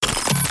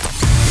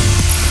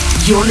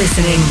You're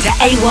listening to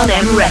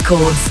A1M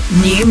Records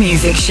New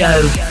Music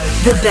Show.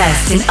 The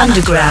best in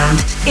underground,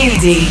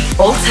 indie,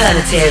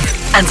 alternative,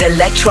 and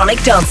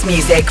electronic dance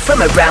music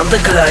from around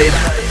the globe.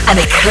 An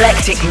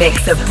eclectic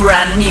mix of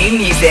brand new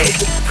music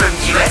from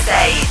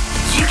USA,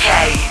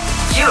 UK,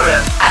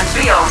 Europe, and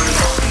beyond.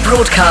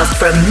 Broadcast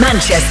from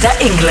Manchester,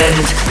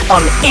 England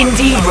on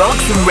Indie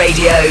Rocks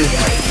Radio.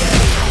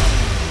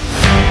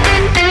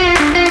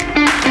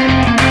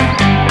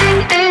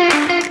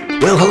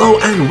 Well, hello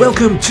and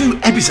welcome to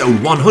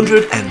episode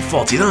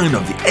 149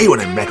 of the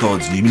A1M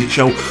Records New Music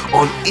Show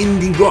on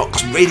Indie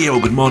Rocks Radio.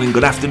 Good morning,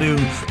 good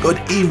afternoon, good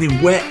evening,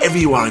 wherever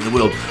you are in the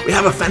world. We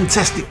have a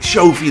fantastic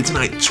show for you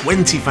tonight,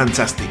 20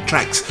 fantastic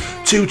tracks,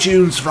 2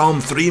 tunes from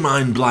Three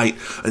Mind Blight,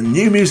 and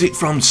new music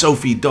from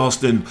Sophie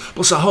Dorsten,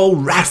 plus a whole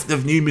raft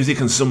of new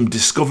music and some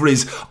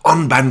discoveries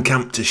on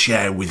Bandcamp to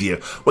share with you.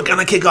 We're going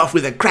to kick off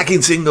with a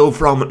cracking single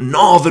from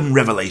Northern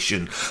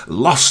Revelation,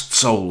 Lost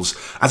Souls.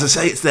 As I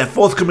say, it's their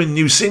forthcoming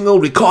new single,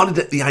 recorded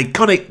at the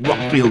iconic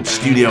Rockfield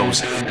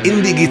Studios.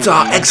 Indie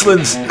guitar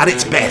excellence at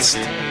its best.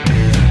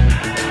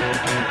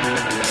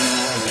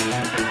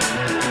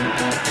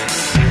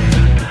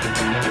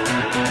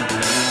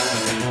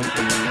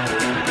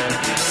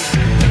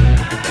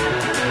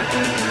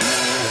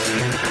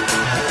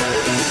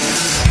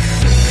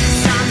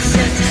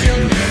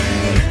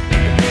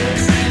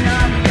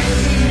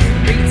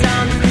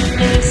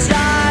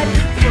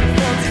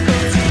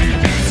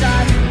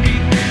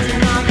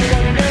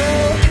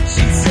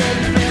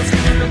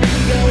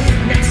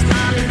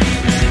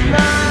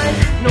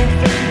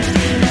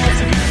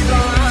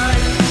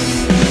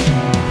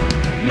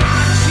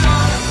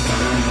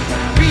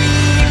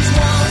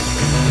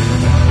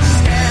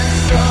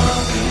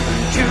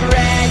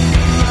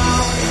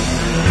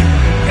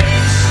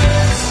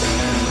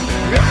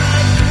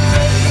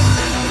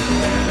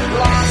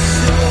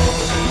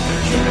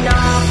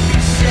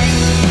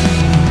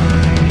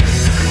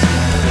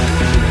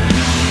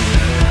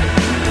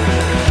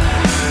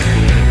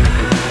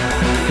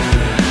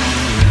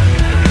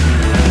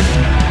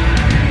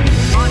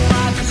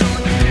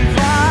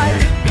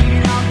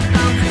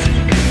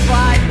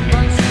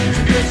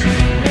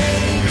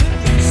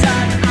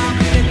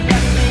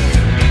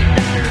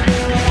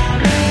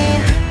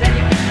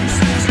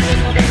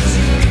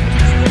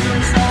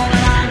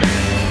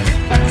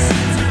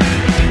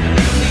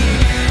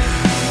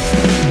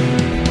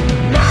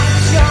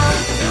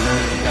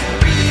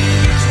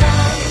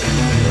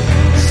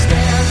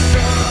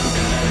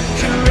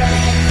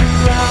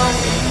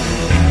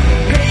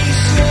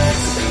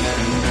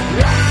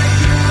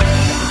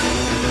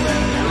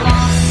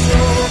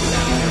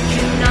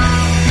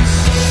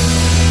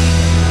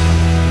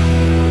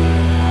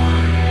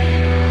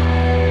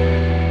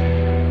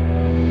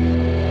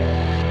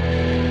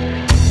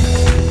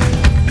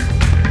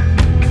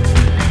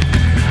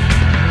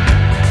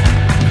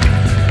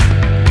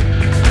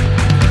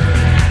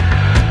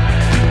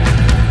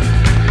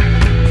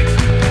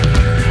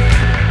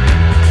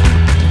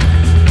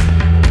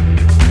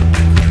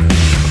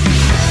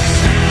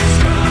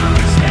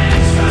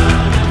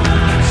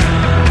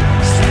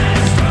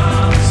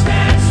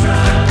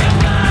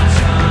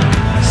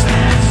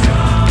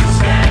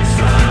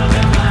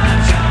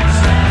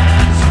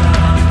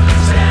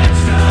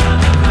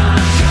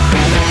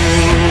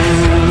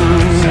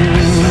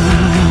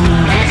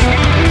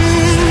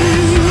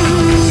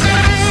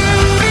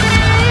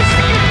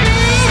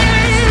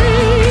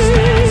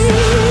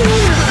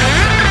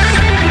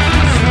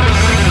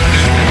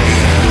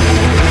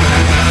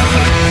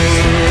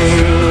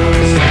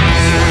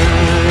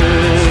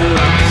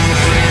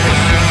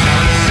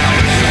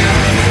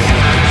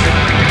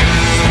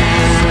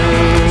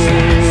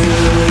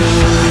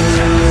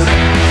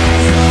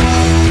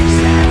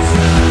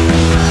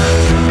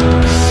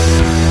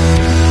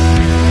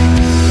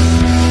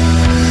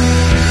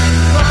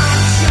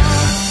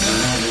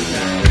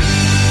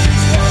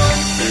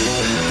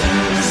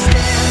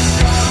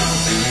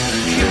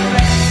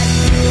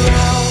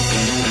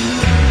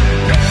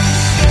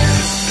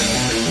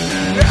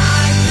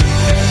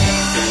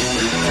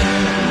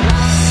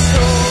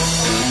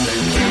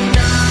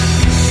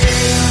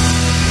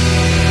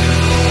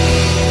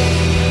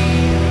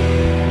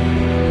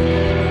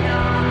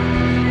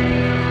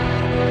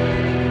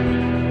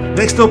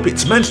 Next up,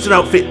 it's Manchester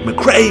outfit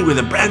McRae with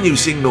a brand new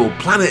single,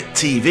 Planet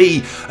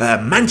TV.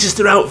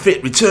 Manchester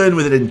outfit return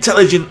with an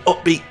intelligent,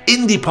 upbeat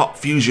indie pop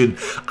fusion,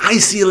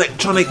 icy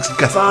electronics,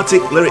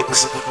 cathartic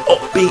lyrics,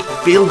 upbeat,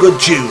 feel-good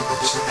tunes.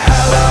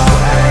 Hello,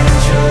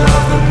 angel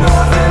of the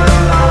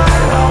northern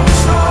line. I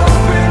was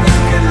hoping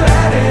you could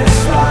let it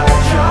slide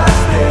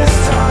just this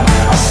time.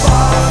 I'm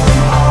far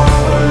from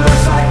home, but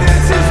looks like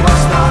this is my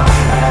stop.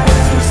 And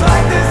it looks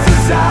like this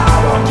is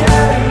how I'm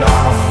getting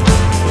off.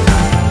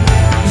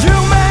 You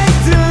make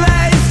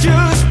delays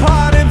just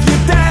part of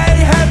your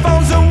day.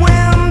 Headphones and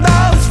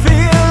windows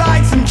feel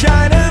like some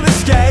kind of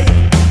escape.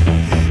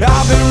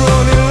 I've been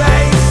running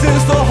late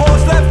since the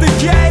horse left the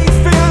gate.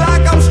 Feel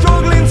like I'm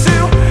struggling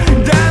to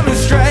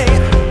demonstrate.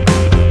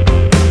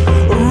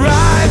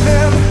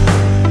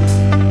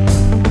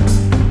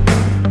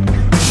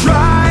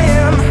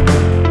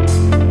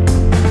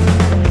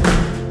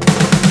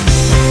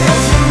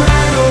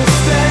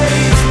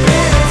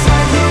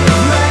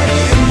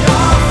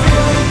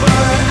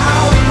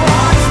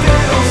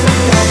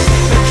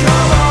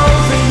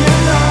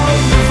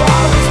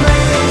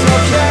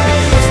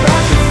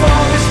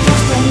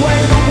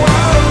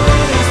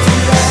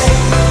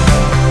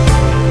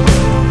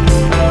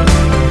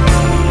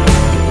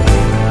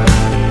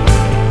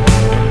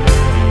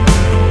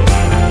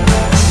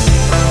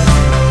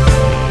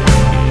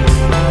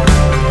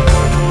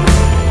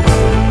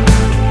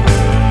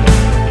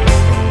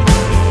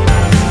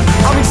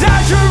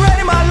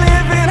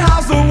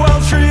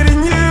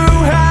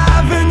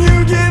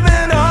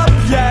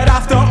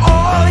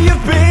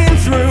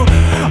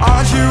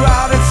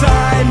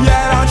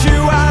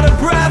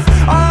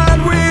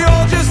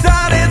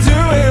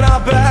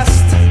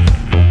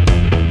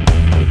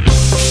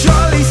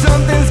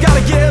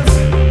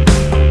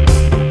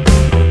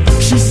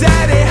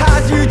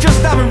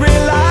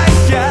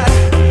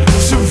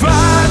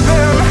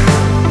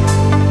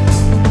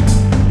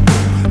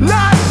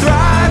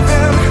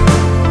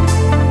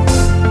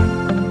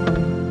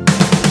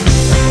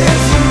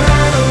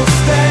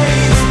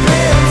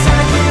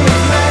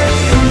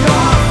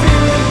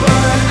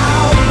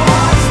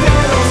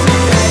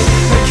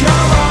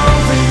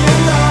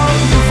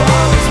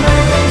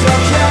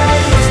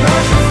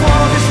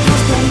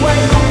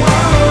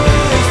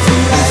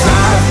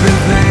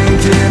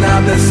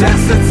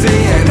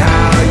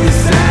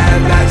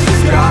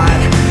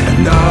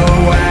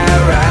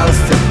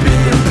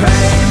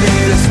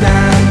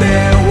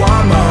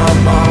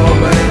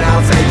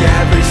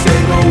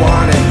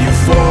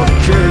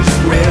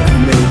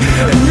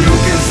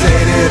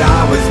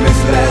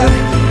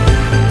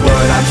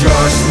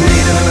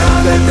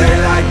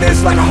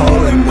 just like a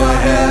hole in my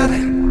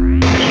head.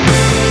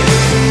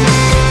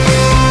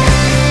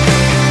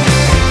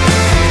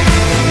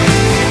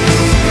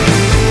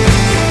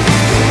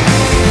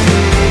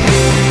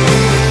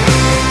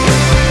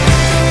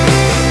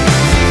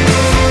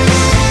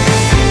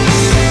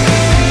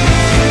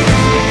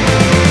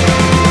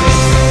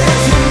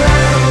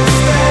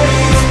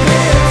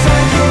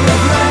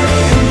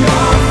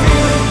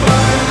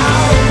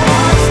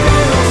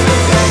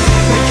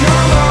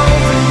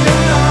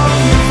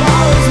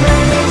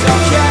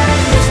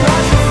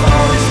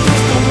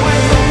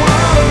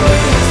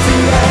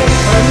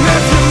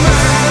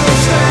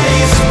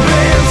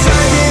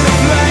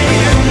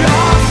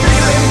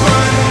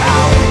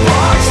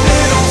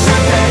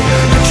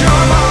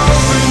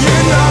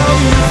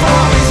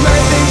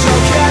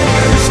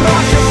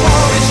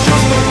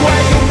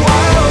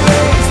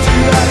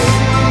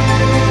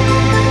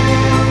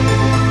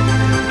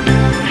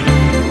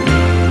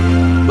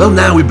 Well,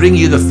 now we bring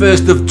you the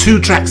first of two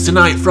tracks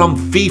tonight from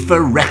Fifa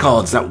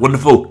Records, that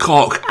wonderful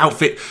Cork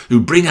outfit who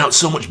bring out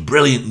so much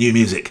brilliant new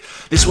music.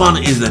 This one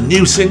is the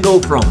new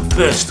single from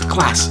First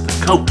Class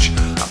Coach,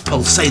 a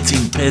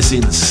pulsating,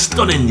 piercing,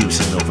 stunning new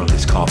single from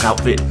this Cork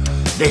outfit.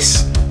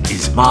 This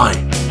is My,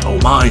 Oh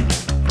My,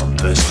 from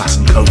First Class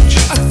and Coach.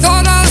 I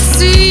thought I'd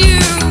see you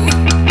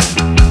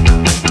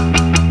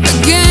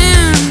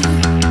again.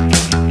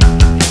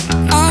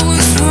 I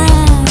was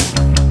wrong.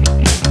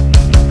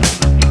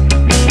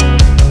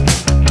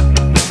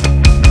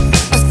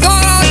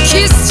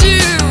 Kissed you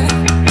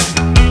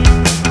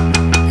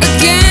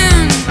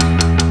again.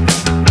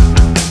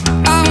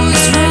 I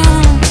was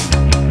wrong.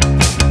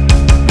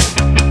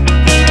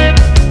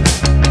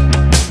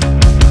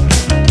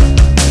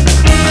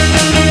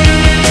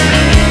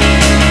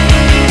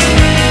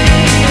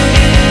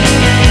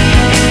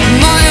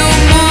 My oh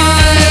my.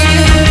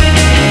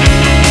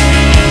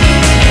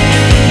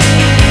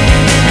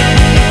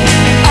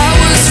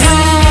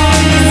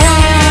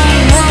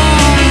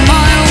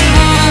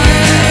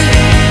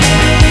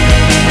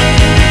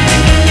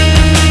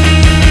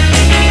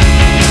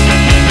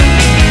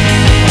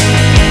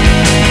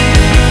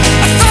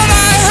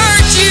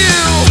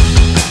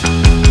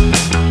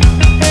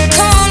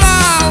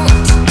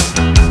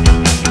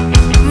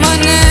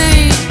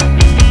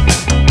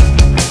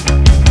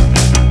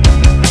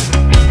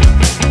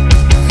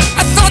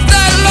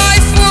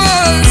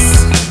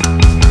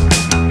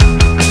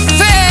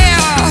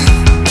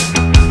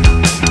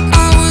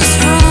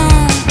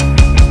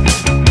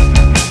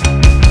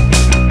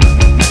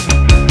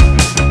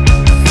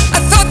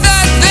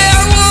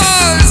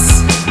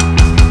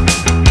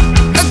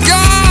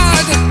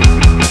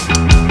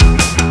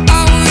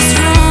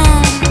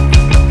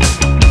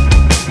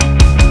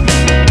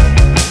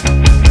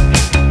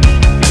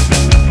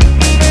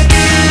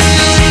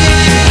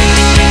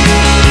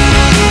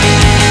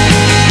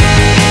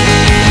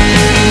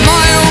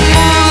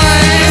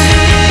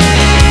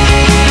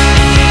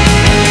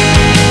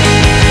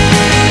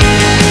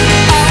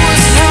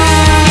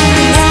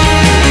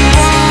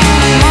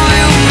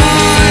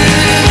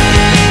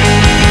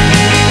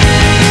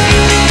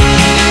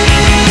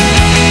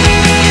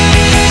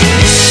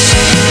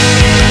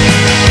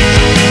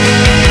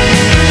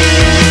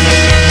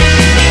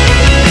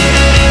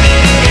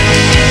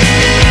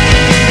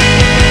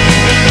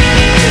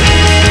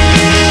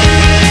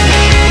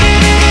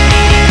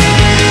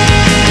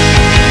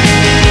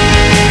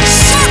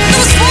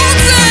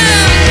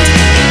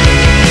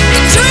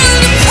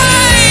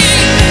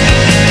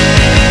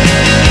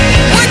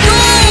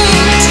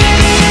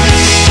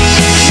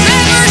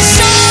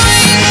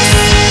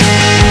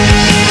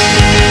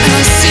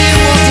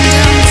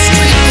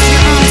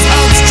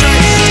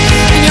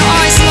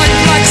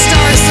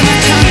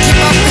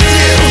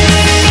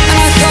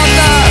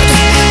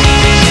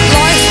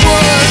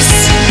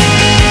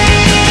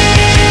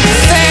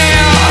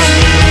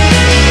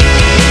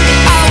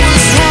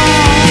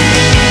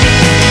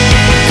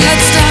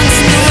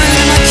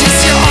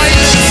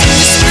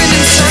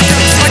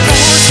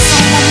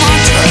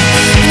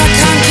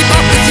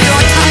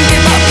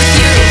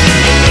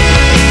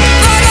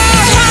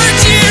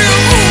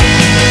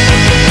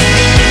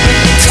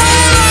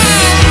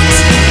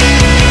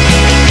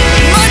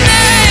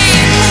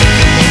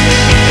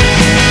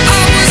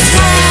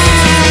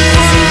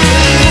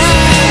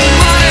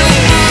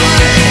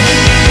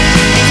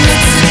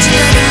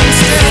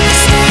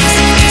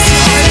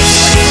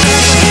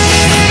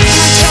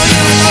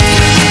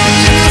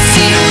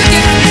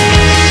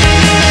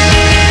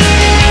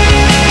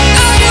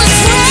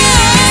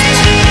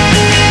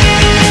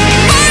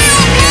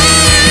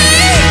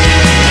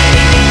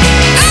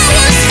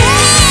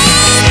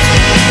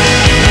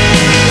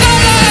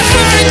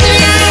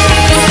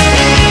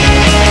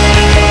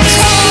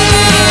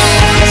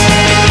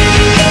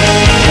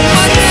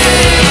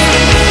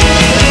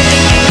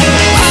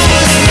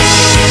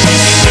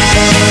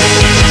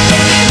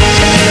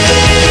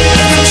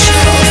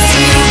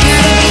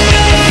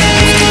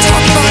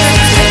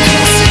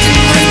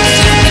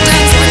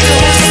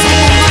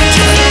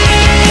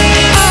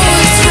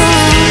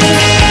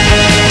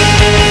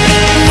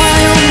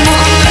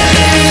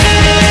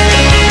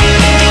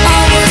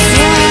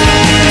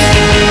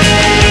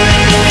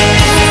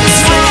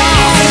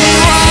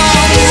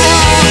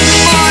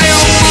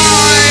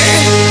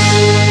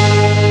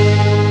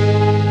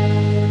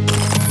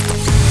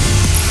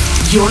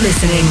 You're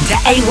listening to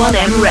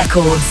A1M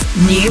Records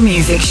New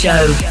Music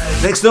Show.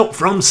 Next up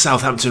from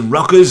Southampton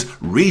rockers,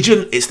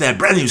 Regent, it's their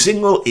brand new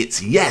single,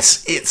 It's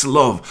Yes, It's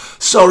Love.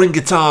 Soaring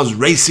guitars,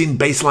 racing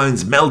bass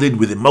lines melded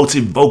with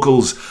emotive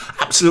vocals.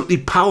 Absolutely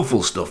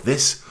powerful stuff,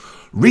 this.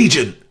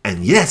 Regent,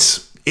 and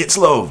yes, it's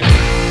love.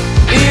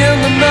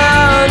 In the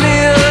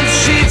morning,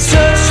 she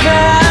touched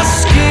my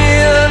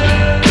skin.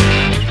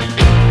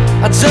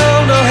 I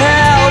don't know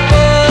how,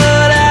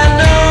 but I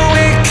know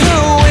it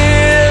could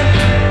win.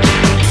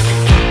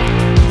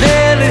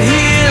 Then it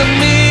hit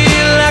me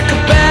like a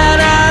bat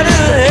out of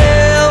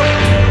hell.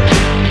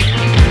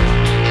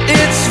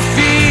 It's a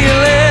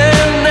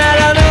feeling that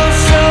I know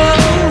so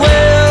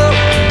well.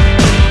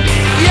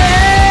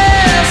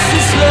 Yes,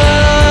 it's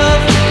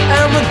love,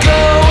 and we're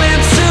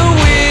going to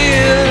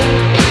win.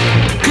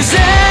 'Cause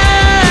I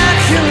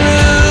can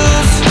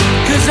lose,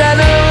 'cause I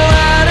know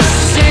how to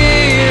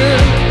sin.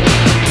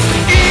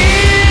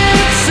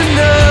 It's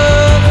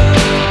enough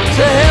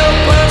to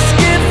help us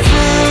get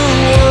through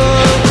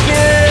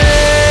again.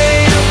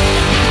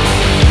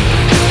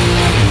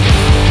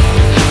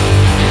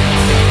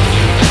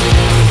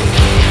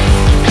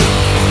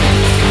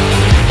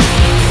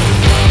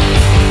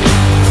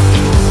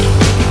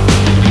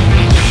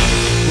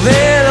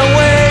 Then I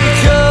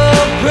wake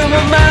up and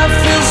my mind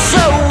feels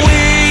so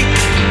weak.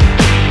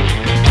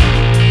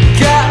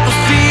 Got the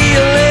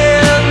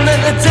feeling that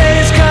the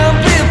days can't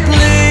be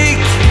bleak.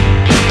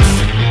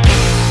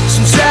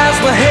 Sometimes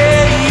my head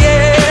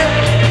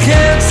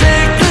can't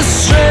take the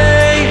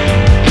strain.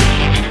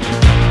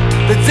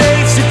 The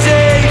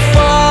day-to-day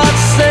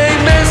thoughts, they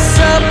mess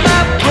up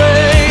my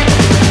brain.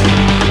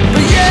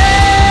 But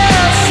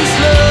yes, it's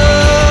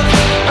love,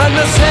 and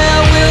that's how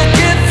we'll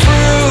get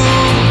through.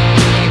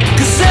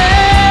 'Cause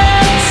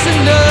that's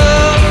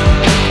enough,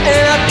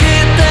 and I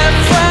get that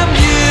from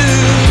you.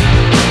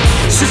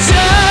 So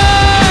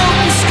don't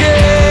be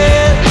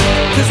scared,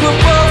 'cause we'll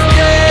both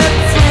get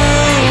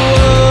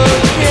through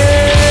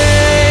again.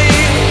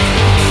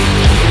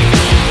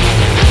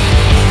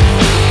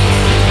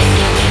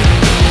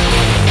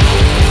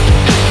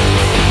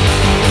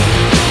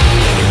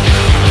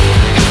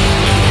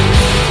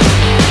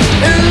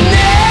 And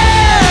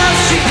now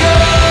she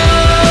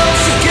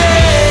goes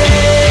again,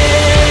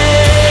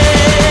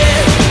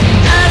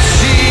 as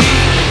she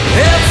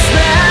helps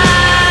my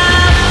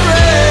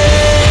friend.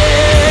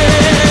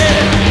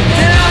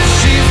 Now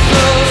she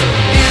flows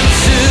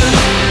into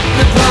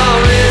the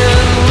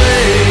pouring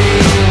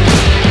rain.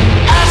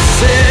 I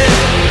said,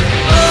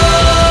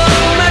 oh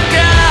my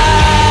God,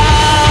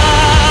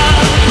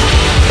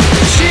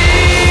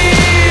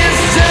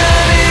 she's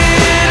done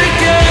it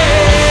again.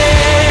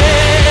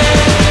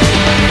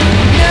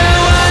 Now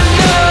I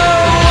know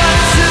what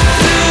to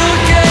do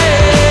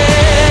again.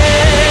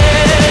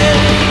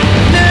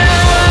 Now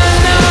I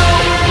know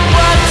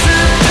what to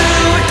do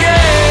again.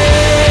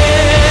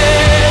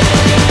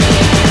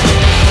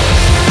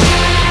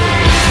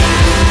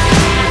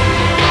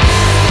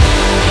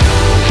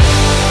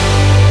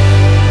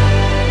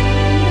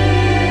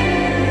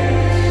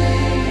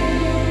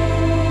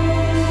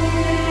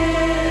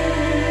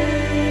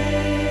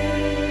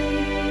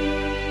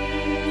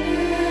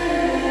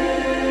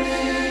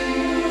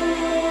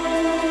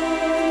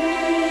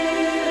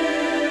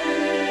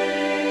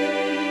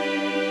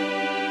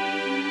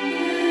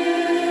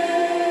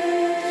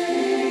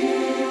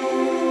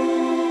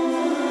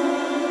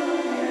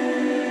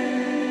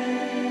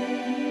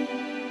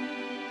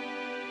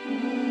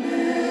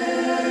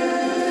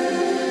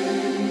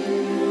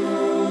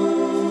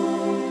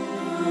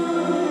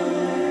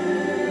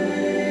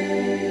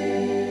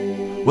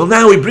 Well,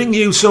 now we bring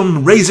you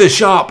some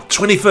razor-sharp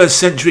 21st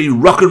century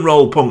rock and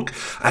roll punk,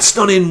 a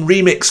stunning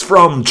remix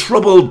from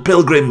Troubled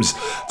Pilgrims,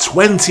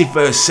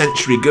 21st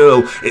Century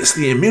Girl. It's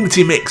the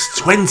Immunity Mix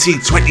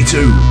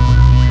 2022.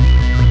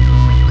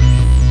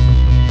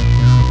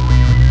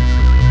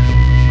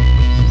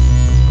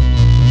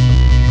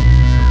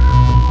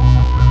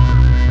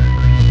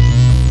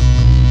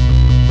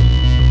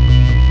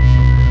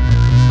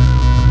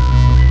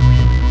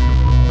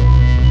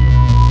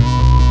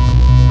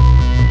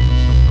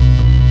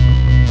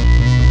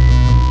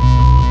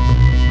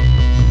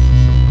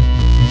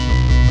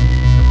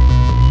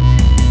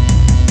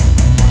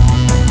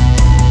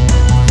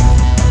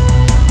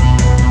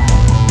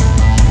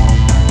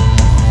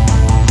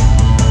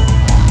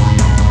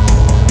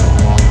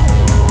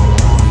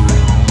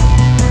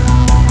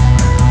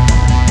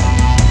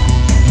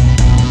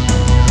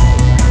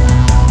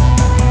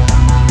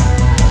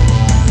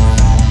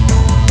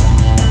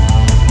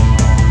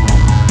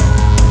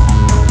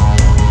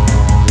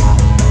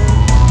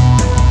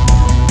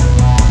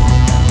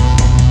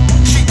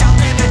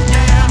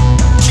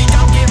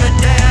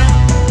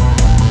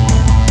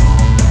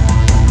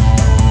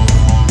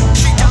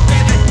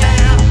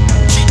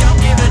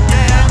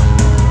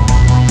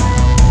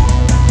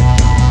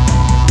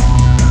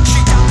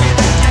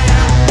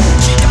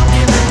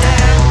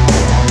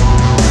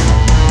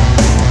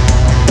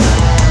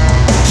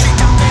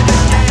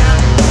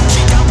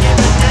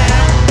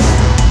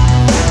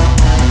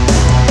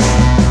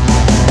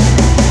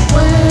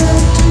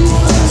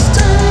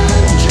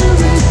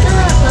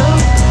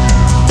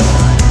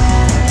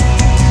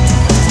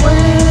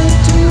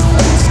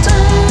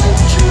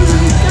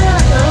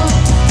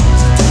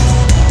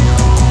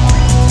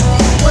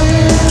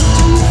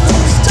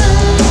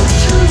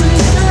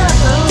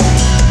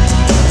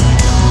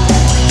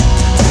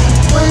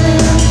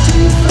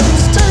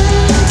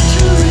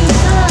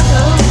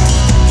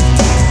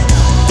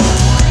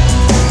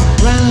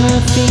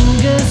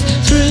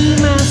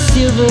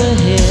 silver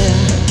hair.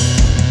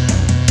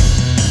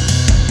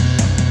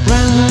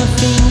 Ran her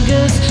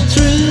fingers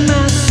through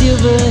my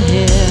silver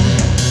hair.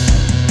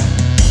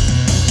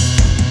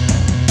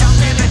 Don't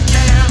give a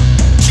damn,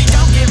 she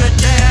don't give a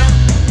damn.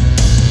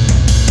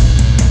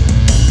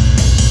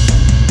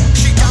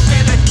 She don't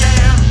give a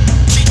damn,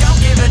 she don't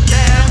give a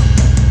damn.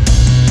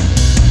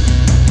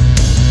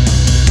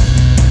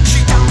 She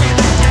don't give a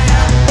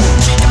damn,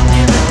 she don't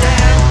give a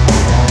damn.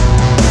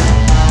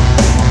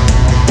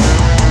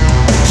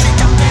 She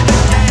don't give a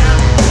damn,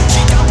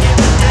 she don't give a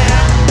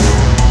damn.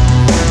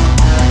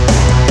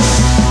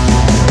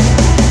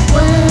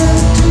 When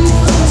do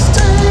first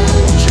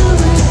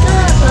century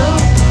go?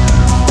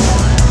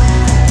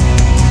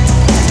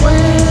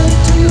 When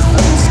do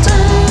first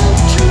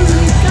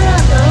century go?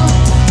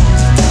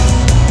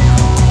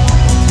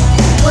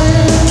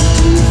 When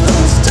do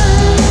first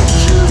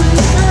century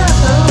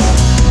go?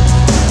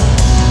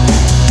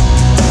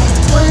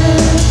 When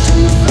do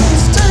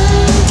first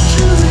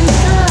century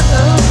go?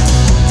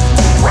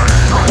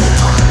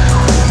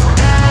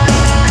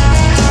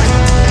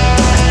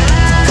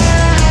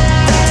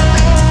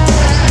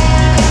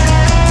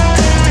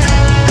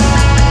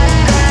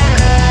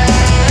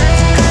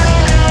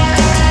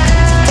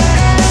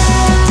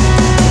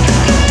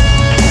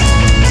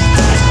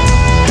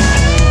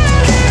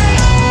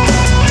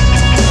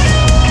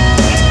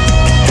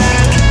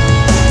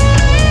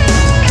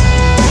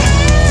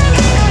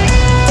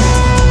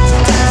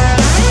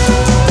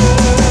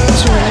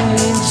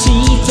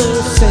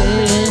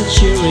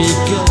 Century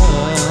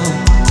girl.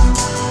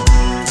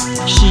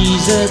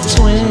 She's a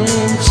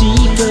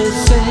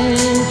 21st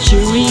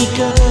century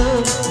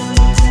girl.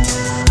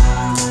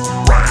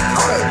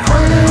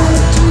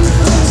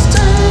 21st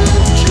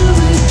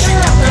century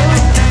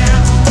girl.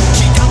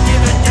 She don't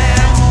give a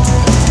damn,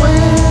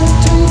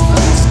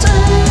 21st century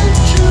girl.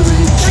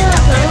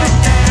 she don't give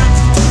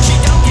a damn. She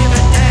don't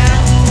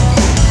give a damn,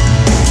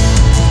 she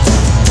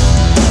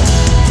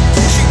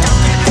don't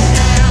give a damn.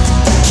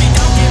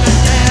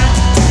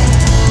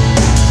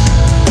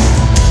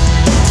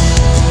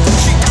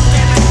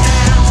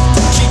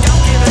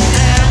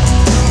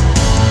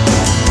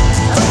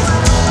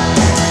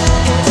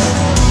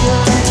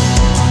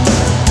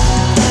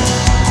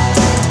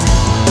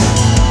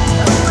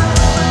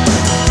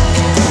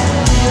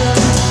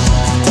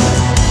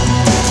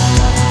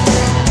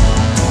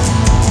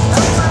 don't give a damn, she don't give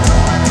a damn.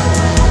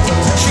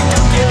 She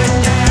don't give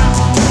a damn, she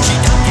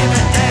don't give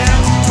a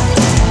damn.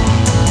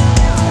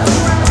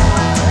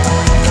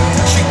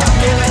 She don't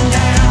give a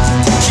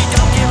damn, she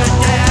don't give a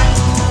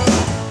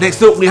damn.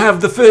 Next up, we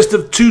have the first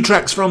of two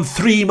tracks from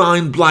Three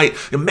Mind Blight,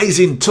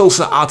 amazing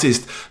Tulsa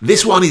artist.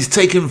 This one is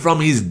taken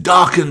from his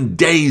Darkened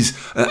Days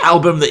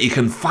album that you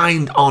can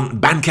find on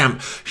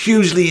Bandcamp.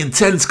 Hugely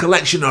intense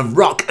collection of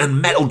rock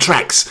and metal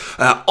tracks,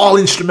 all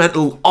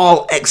instrumental,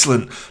 all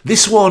excellent.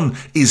 This one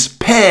is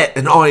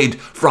Paranoid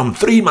from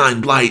Three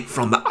Mind Blight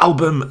from the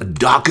album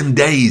Darkened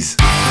Days.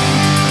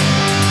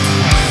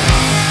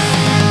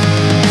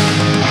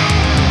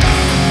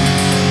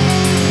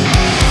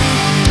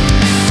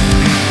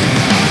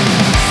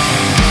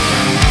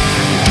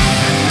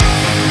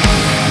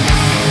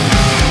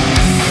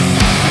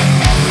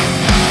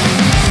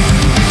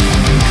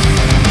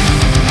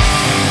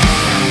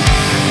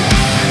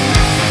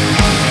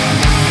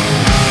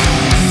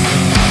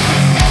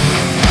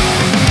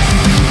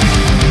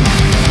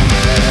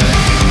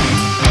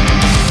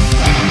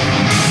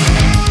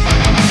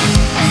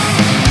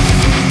 She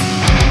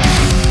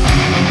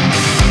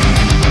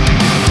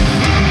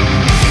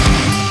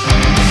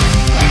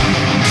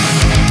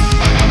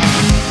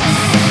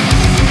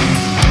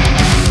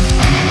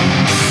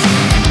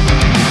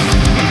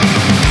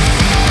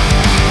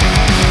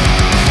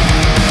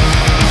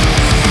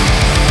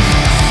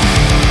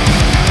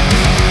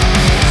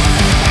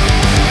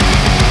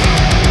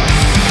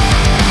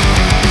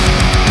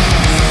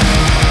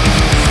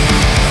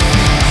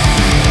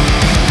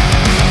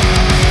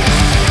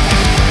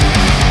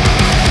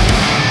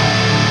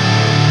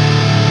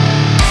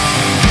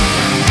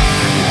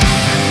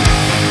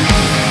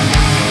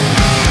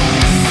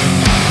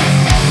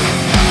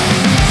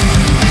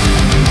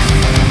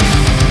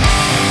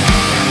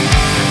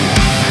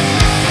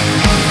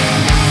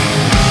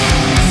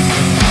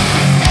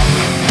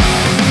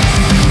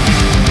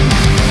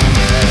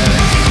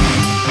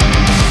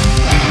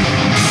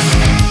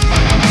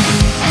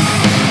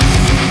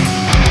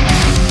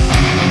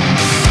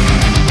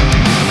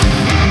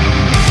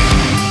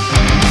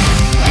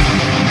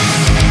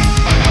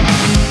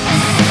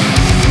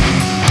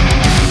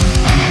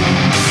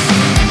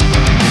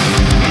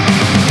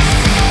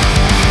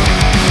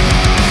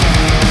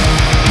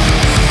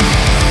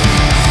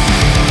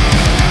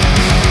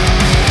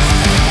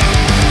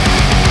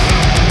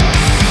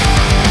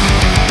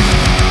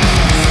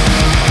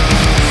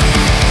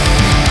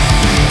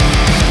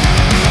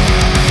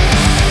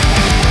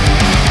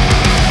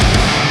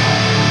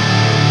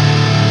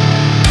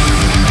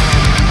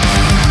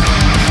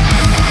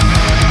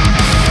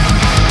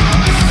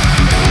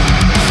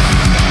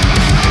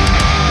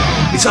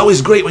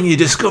always great when you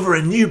discover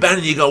a new band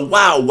and you go,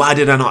 wow, why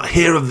did I not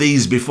hear of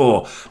these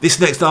before? This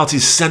next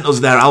artist sent us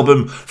their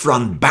album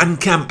from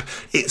Bandcamp.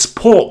 It's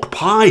Pork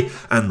Pie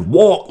and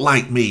Walk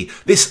Like Me.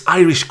 This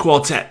Irish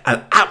quartet,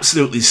 an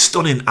absolutely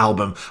stunning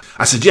album.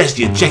 I suggest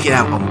you check it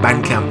out on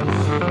Bandcamp.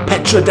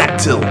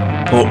 Petrodactyl,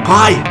 Pork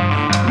Pie,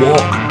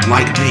 Walk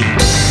Like Me.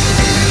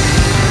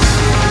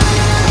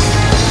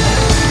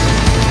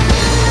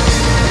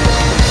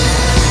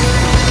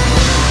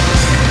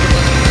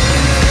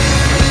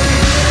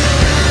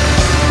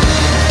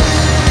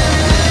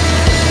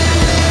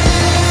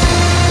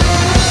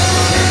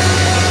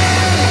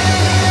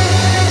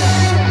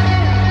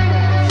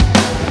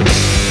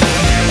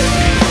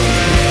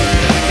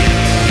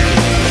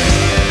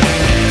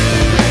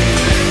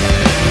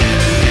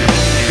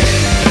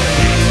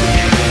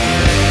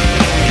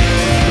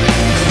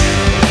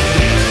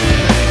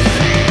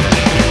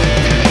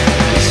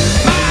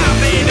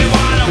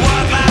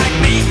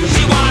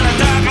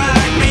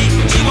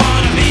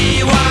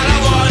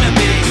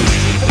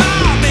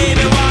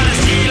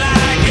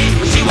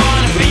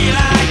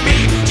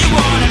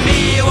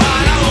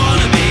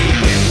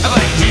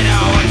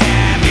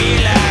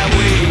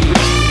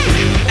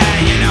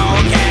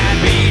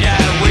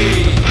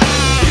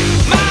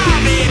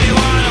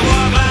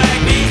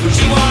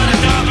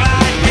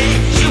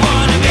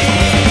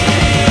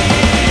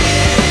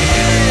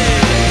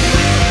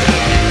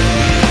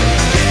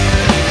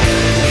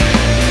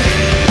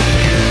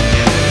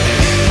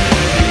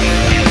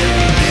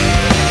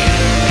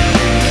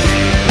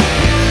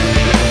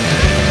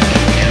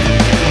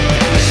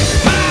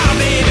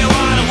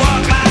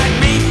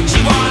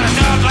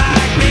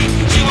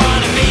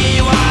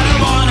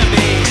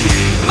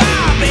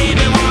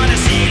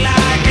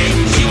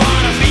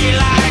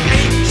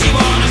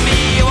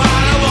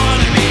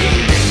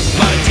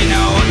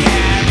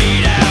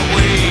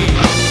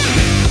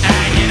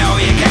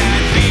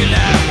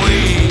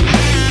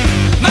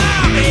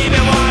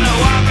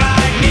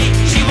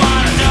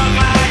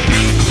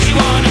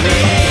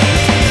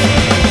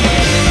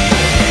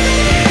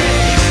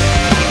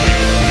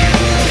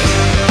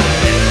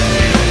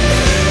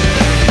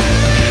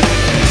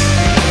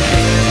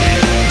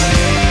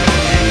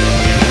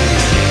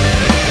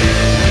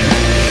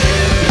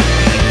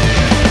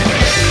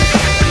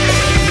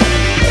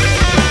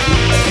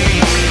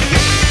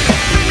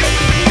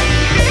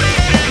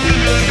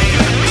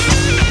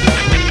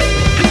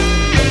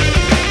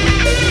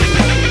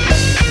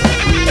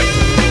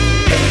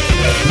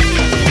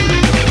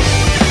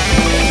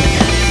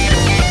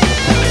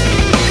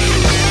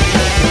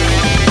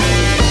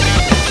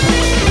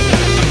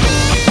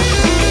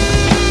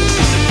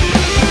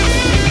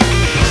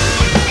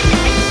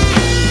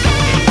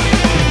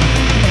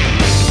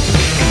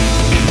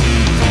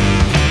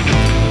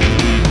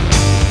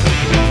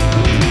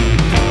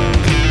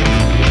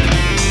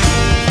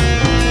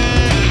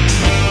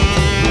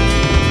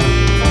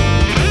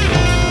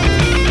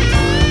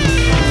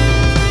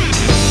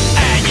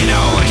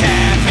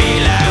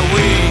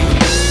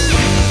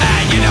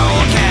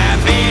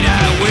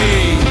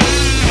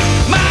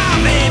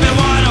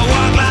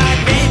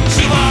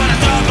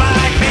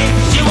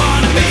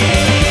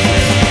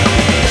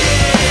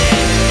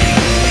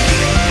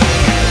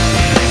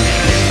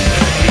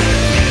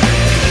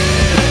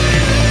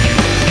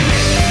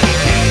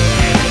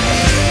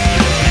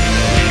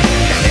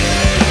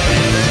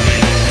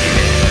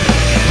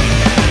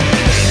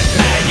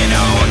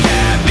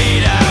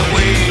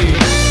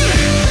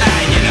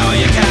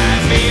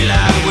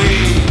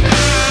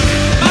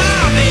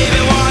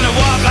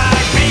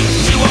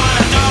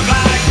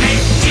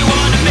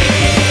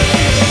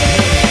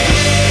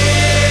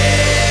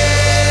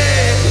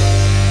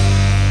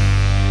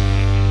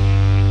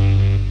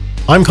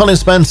 I'm Colin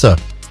Spencer,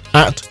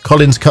 at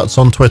Collins Cuts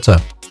on Twitter.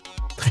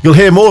 You'll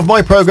hear more of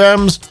my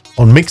programs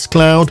on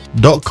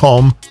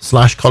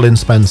mixcloud.com/Colin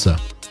Spencer.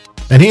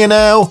 And here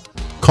now,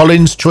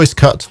 Colin's choice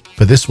cut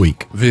for this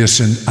week. Wir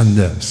sind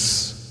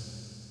anders.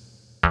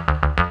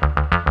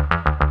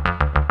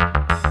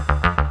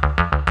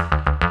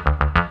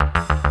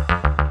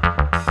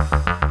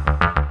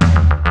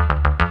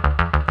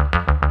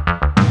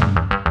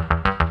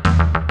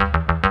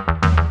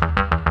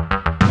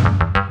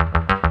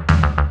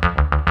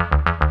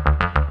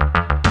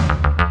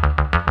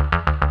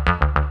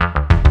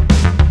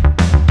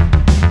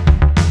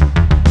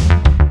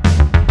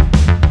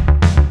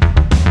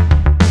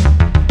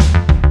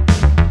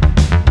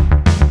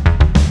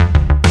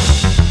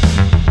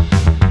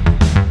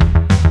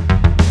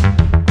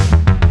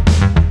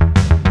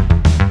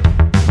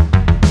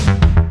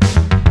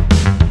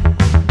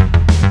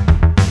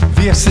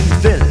 Wir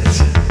sind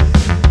wild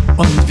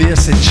und wir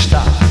sind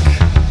stark,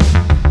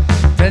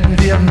 wenn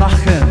wir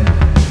machen,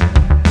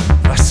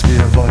 was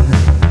wir wollen.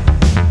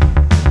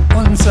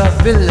 Unser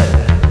Wille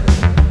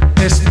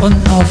ist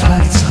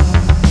unaufhaltsam,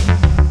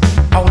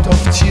 out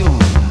of tune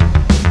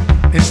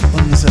ist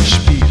unser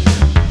Spiel.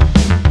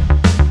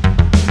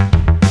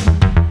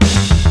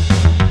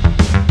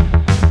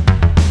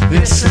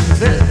 Wir sind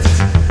wild,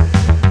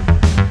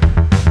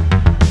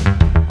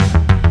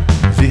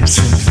 wir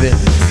sind wild.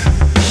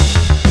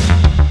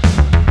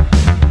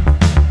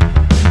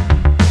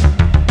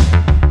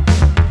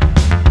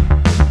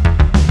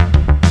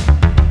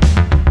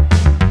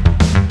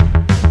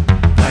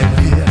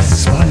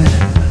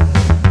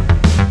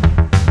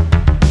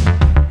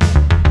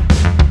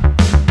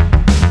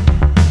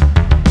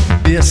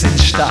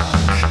 stark,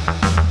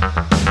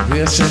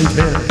 wir sind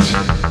wild,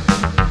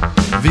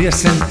 wir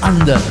sind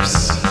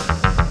anders.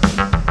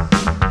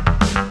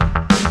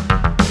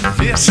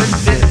 Wir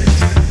sind wild.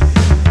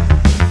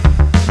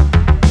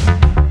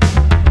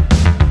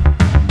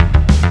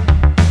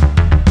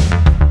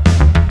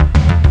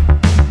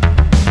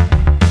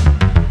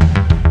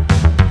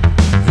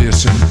 Wir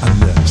sind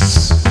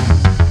anders,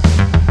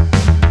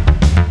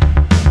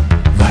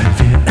 weil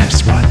wir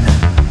es wollen,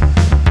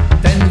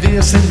 denn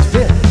wir sind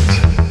wild.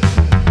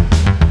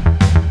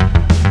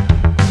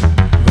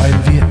 Weil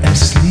wir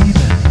es lieben.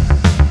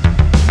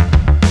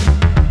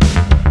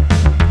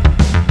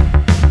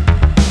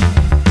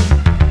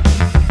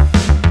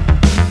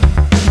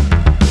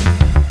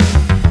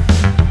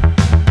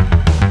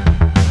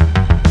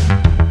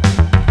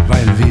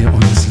 Weil wir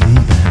uns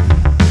lieben.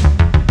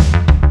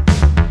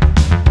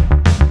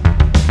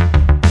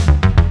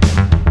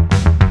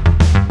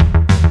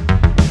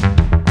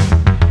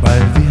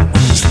 Weil wir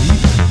uns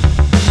lieben.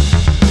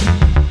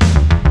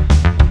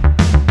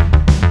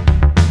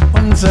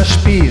 Unser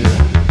Spiel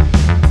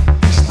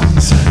ist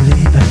unser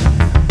Leben.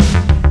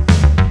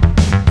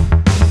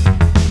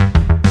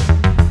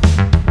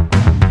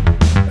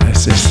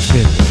 Es ist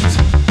wild.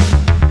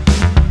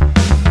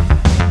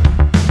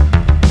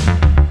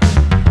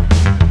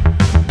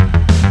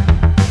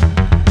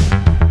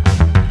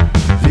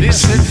 Wir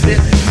sind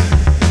wild.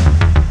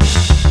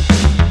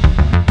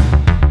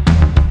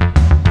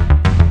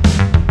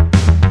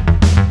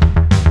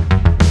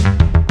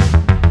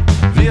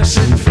 Wir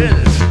sind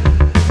wild.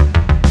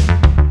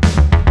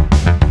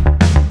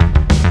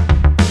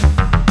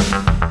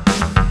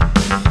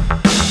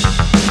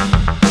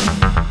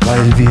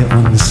 Weil wir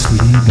uns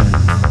lieben.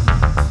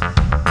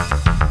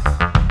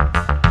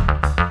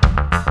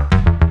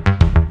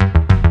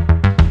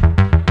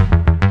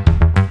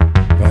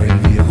 Weil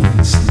wir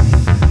uns lieben.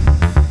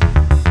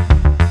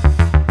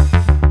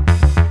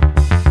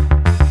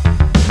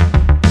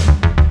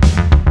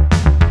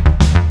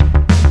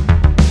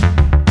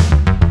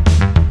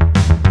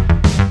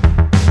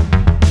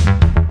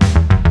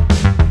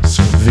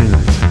 So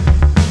wild.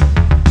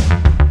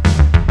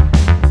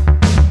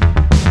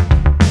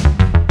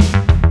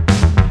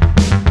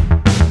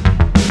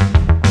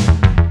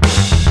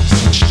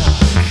 So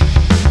stark.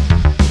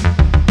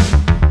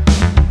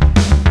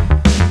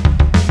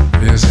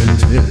 Wir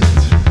sind wild.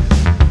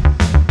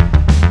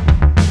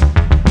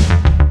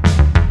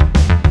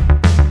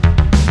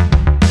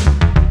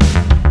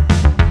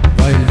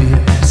 Weil wir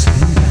es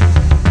lieben.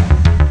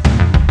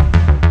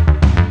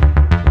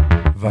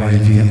 Weil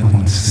wir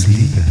uns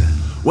lieben.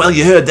 Well,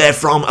 you heard there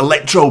from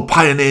Electro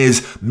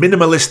Pioneers'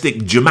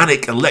 minimalistic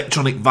Germanic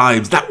electronic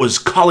vibes. That was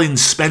Colin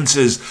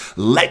Spencer's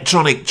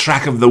electronic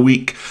track of the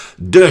week.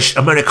 Deutch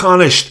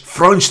Amerikaniche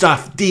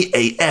Freundschaft,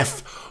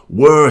 D.A.F.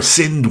 Wir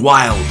Sind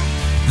Wild.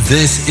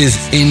 This is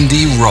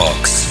Indie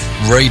Rocks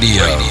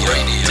Radio.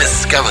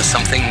 Discover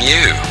something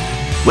new.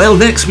 Well,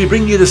 next we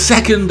bring you the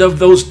second of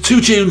those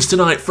two tunes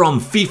tonight from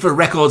Fifa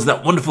Records,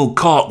 that wonderful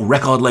Cork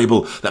record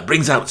label that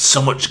brings out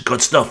so much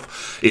good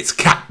stuff. It's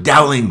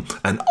Dowling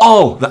and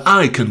All That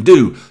I Can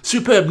Do.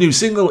 Superb new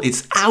single.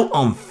 It's out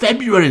on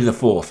February the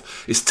 4th.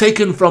 It's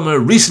taken from a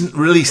recent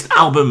released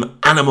album,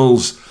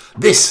 Animals.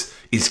 This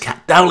is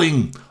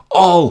Dowling,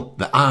 All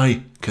That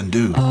I Can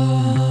Do.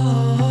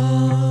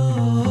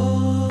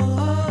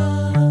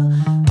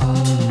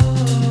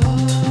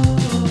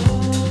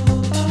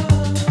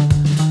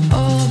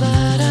 All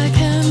that I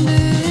can do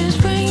is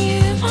bring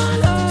you my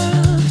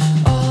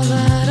love. All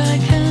that I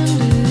can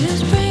do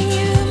is bring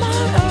you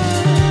my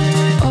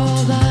love.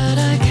 All that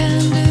I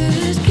can do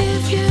is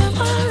give you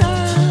my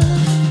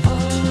love.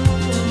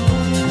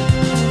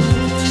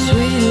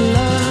 Sweet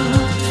love,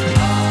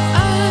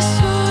 I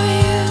saw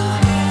you.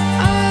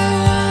 I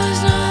was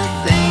not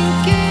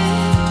thinking.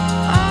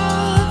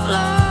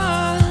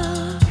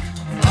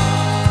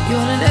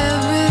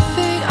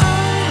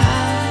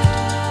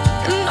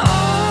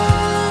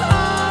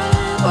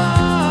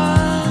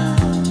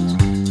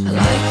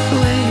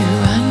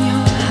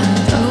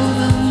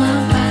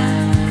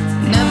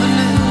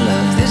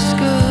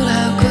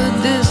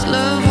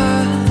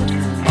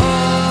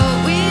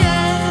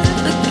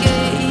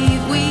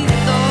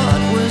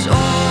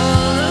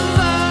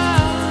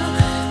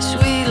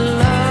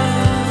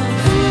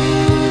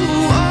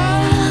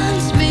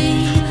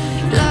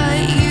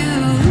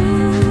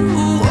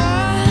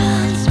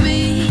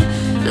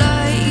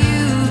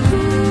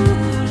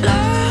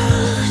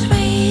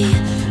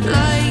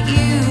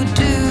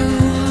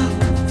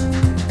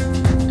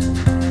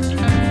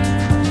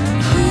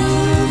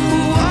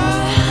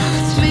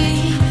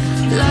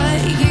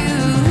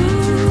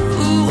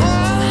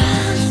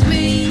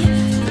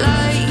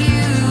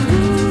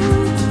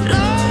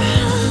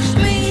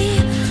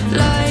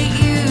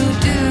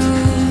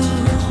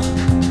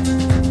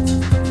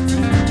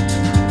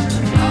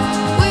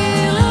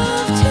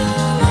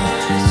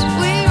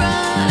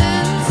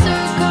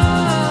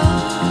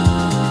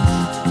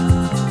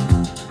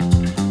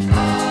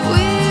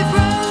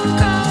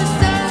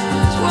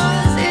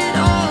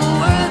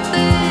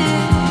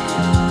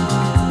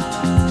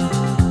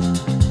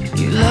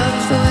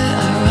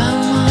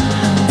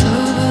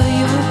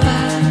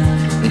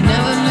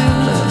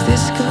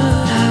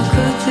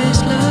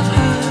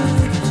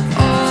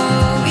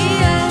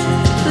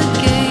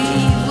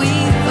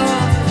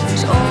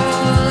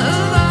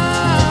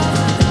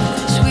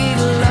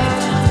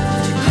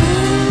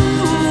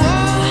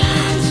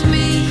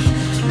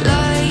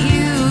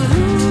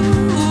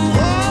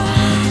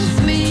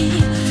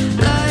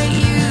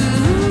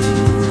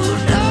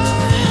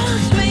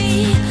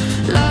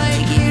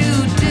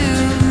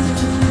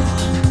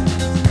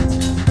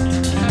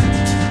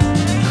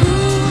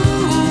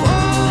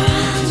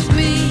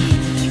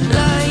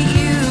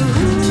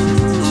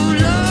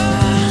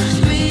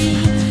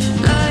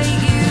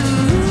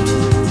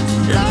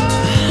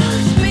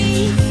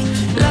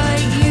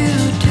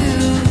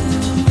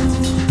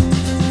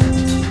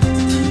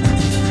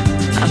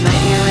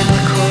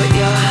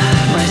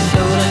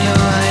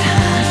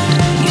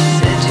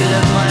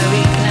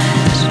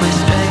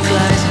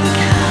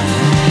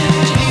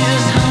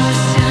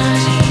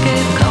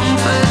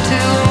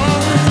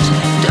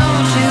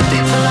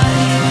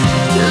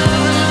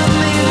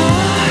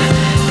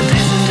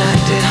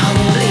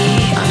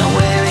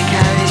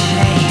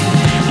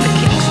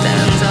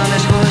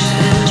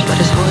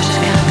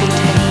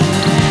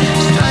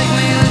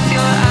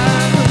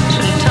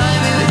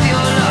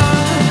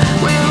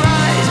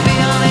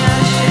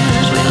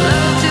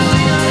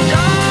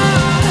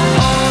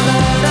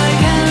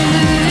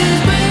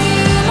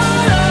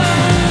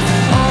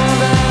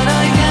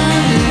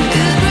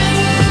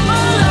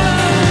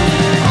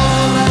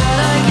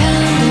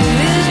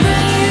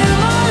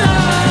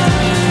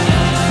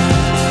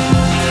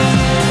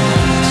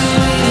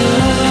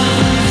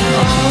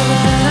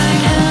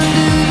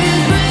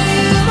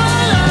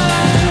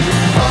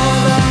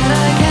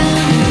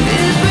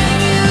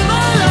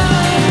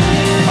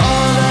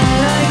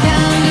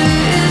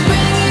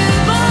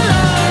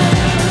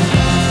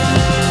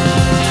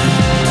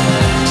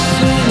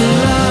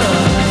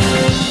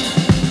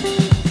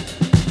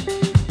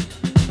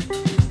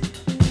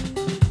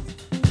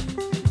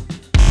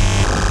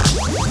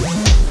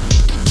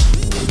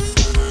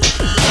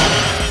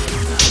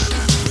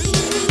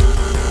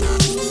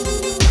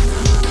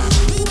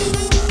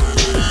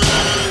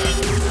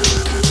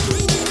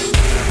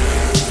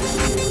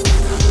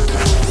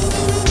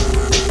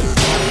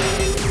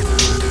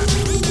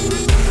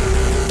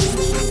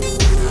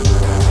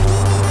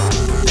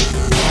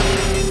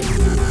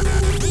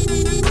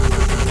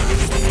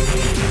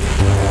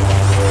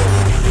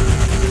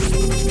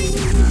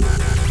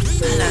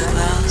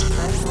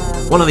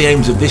 One of the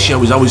aims of this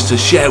show is always to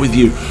share with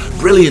you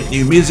brilliant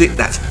new music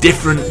that's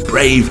different,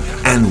 brave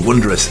and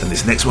wondrous, and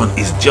this next one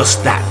is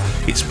just that.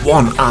 It's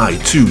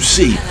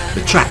 1I2C.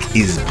 The track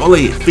is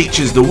Bully. It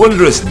features the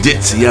wondrous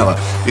Ditsea Yella.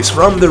 It's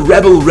from the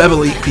Rebel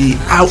EP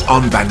out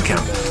on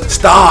Bandcamp.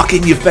 Stark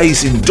in your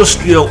face,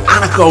 industrial,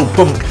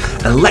 anarcho-punk,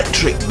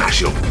 electric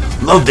mashup.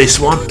 Love this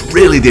one,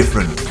 really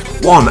different.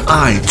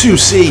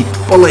 1I2C,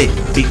 Bully,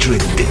 featuring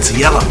Ditsea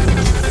Yella.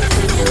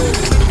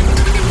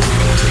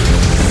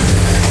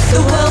 The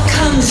world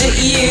comes at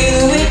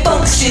you, it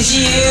boxes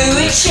you,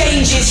 it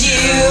changes you,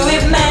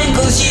 it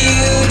mangles you,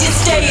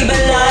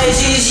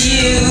 destabilizes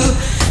you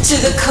to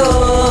the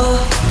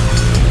core.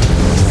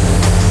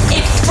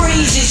 It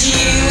freezes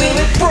you,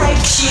 it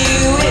breaks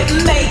you,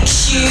 it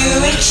makes you,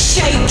 it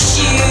shakes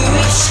you,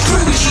 it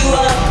screws you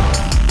up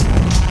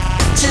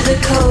to the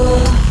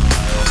core.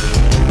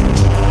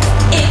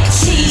 It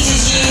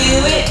teases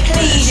you, it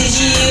pleases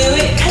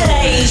you, it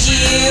plays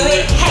you,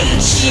 it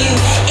hates you,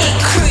 it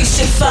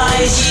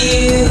crucifies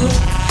you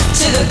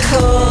to the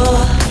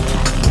core.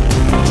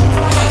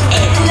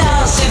 It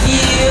laughs at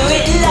you,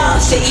 it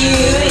laughs at you,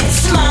 it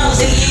smiles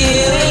at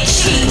you, it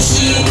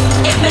cheats you,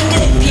 it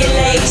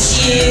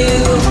manipulates you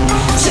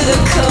to the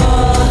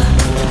core.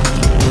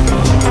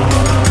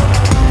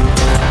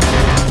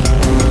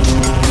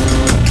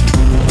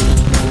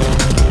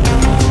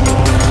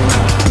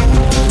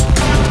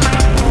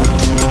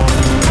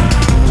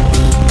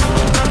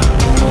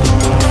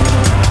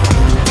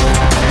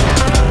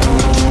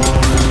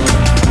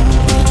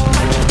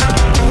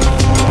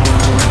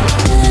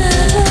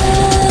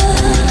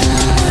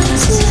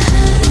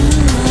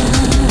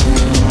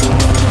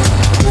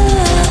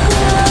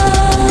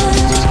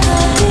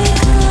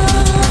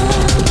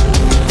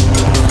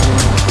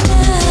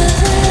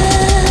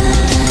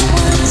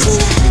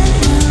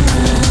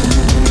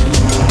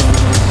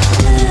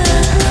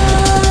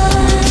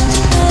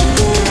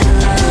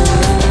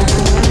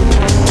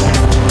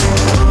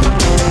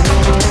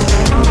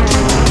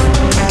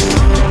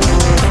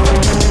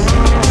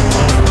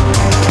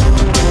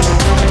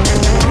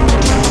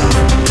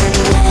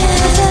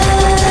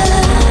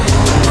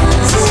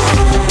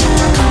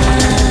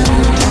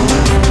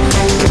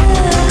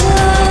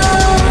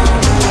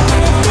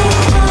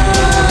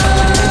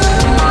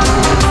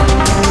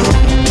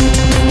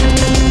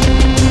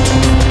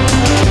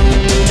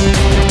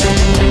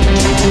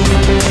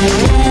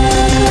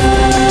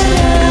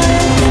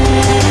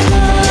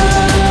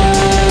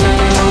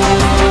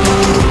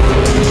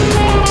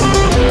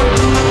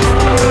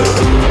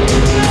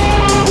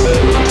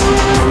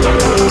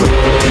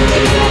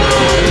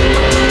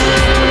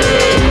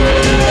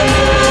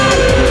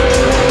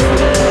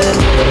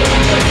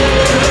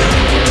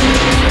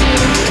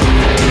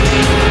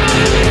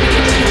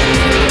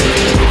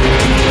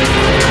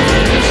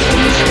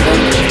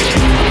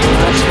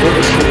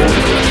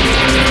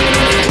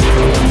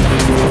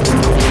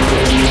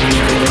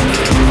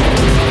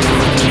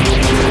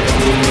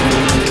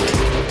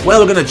 Well,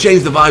 we're going to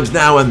change the vibes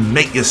now and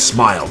make you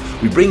smile.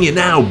 We bring you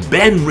now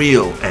Ben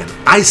Real and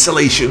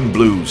Isolation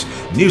Blues.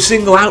 New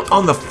single out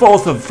on the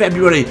 4th of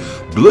February.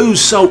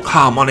 Blues-soaked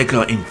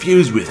harmonica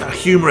infused with a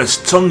humorous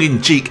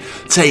tongue-in-cheek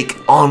take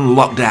on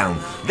lockdown.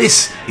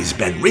 This is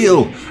Ben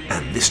Real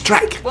and this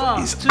track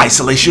is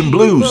Isolation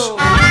Blues.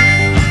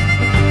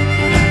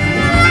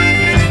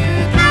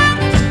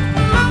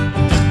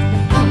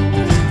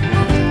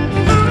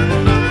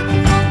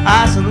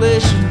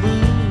 Isolation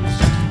blues,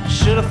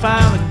 should have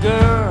found a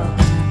girl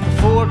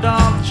before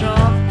Donald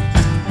Trump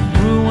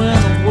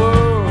ruined the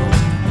world.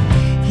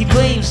 He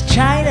blames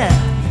China,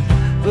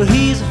 but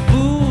he's a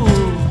fool.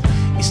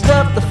 He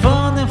stopped the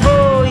funding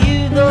for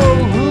you know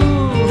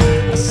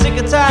who. I'm sick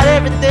and tired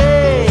every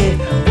day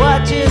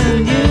watching the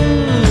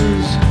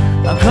news.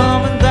 I'm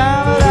coming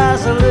down with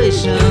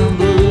isolation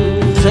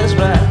blues, that's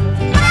right.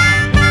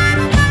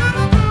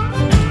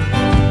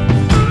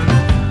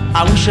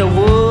 I wish I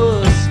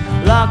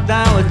was locked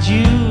down with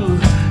you,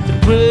 the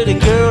pretty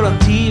girl on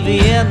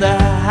TV and the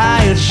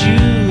high-heel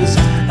shoes.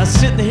 I'm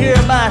sitting here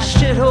in my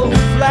shithole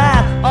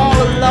flat all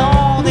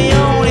alone. The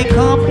only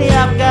company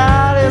I've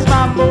got is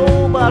my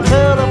mobile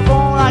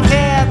telephone. I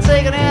can't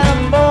take it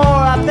anymore.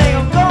 I think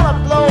I'm gonna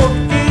blow a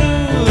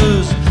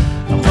fuse.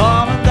 I'm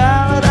coming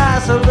down with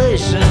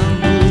isolation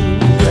blues,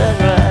 that's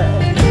right.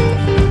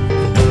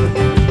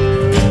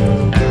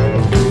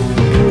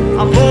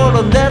 I'm bored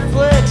of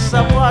Netflix.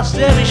 I've watched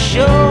every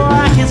show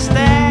I can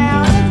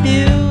stand. The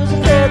news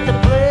and let the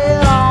play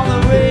it on the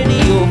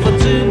radio for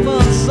 2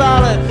 months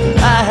solid.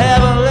 I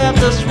haven't left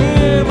this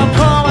room. I'm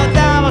coming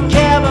down with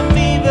cabin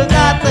fever,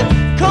 not the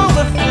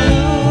COVID flu.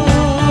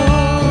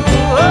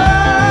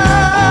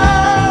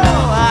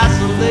 Oh,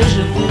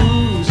 isolation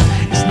blues,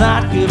 it's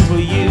not good for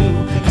you.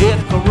 If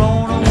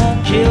corona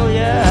won't kill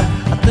ya,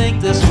 I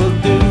think this will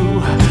do.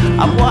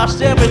 I've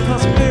watched every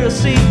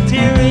conspiracy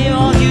theory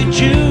on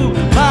YouTube.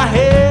 My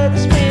head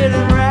is spinning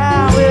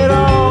around with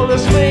all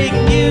this fake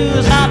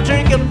news. I'm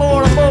drinking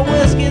more and more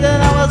whiskey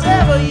than I was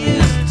ever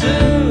used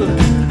to.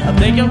 I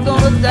think I'm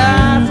gonna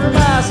die from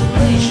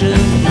isolation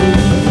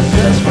blues,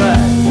 that's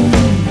right.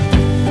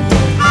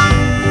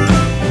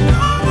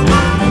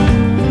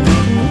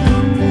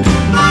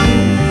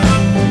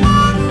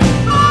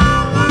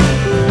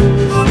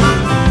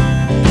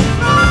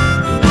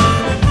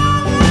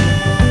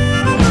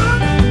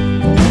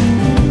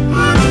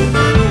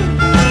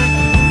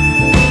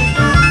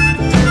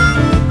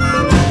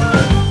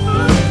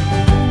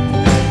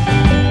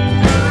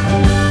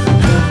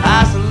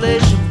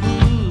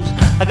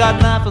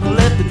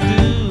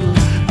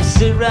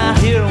 around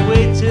here and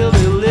wait till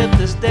they lift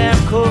this damn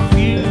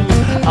curfew.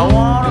 I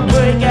wanna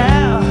break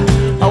out,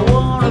 I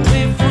wanna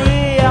be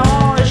free, I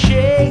wanna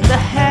shake the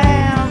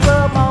hands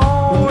of my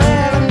own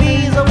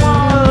enemies. I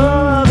wanna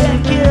hug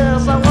and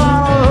kiss, I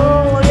wanna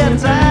hold you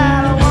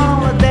tight, I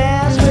wanna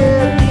dance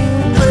with you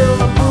till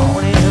the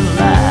morning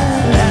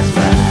light. That's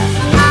right.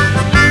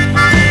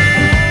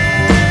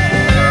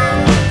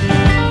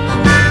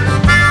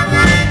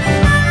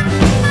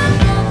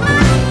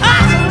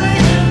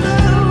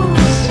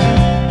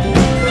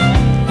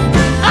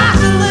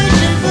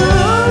 Isolation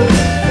blues.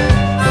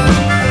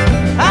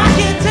 I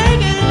can't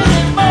take it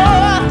anymore.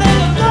 I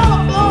think I'm gonna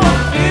blow a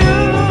fuse.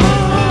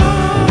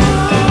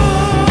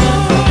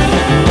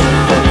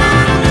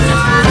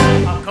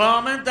 I'm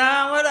coming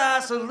down with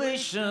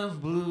isolation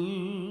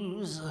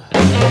blues.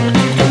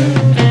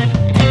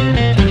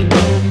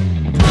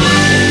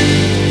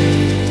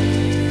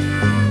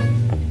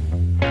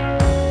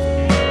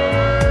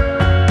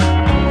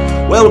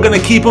 Well, we're going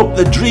to keep up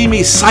the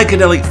dreamy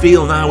psychedelic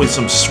feel now with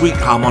some sweet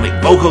harmonic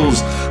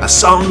vocals, a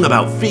song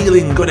about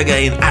feeling good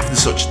again after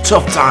such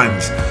tough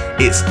times.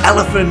 It's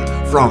Elephant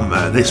from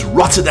this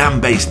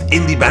Rotterdam-based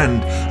indie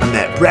band and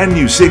their brand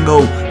new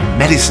single,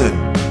 Medicine.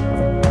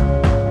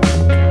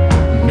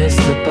 Missed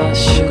the bus,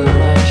 sugar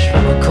rush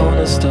from a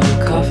corner store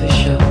coffee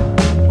shop.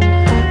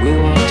 We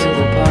walked to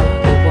the park,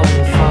 it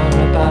wasn't far,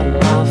 about a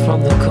mile from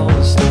the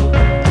corner store.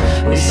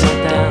 We sat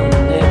down in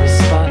the neighbor's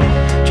spot,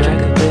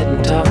 drank a bit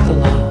and talked a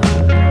lot.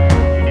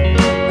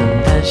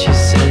 And then she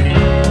said,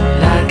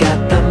 I got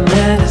the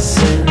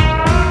medicine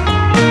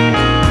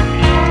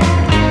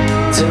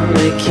to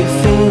make you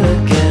feel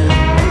again.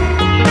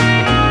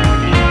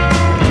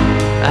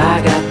 I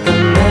got the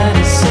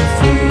medicine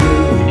for you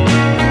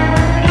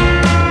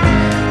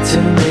to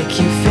make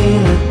you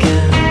feel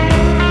again.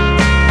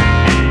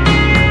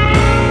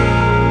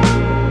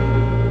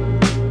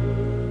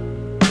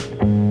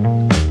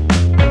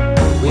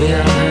 We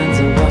held hands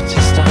and watched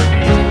the stars. I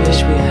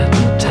wish we had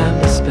more time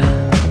to spend.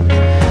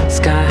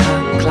 Sky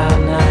high and cloud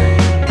nine,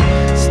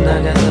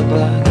 snug as a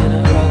bug in a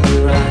rocky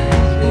ride.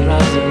 We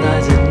rise and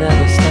rise, it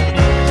never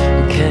stops.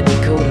 And Caddy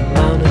called a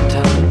mountain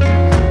top.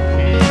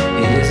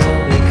 It is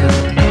only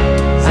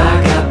 'cause I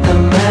got the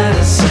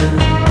medicine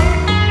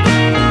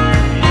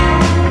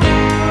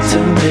to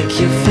make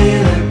you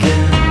feel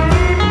again.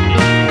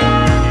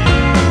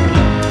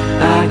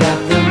 I got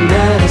the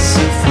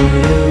medicine for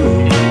you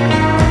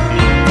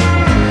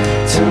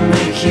to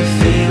make you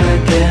feel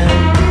again.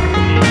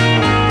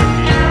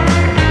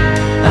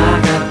 I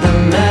got the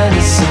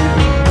medicine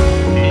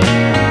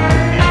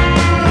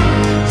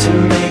to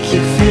make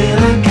you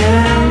feel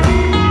again.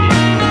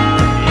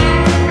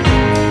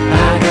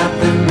 I got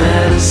the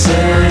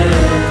medicine.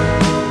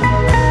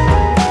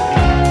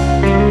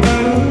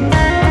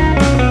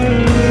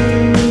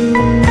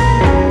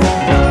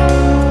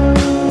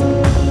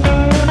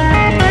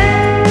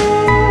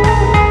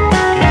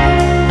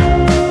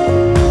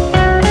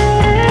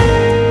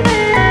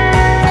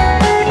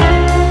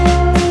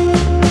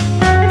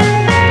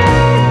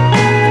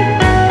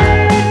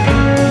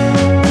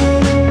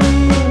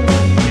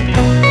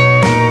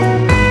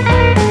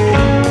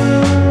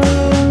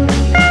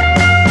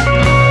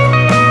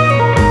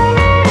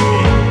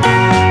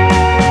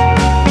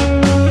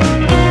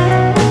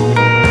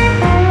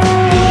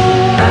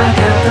 I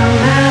got the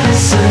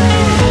medicine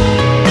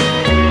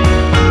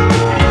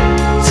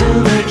to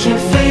make you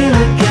feel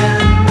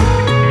again.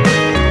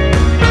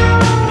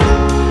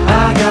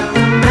 I got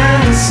the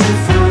medicine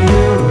for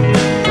you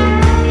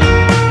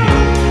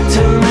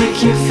to make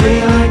you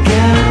feel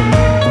again.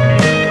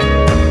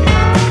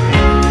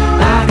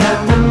 I got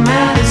the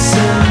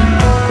medicine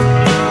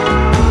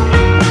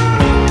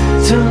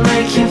to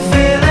make you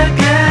feel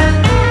again.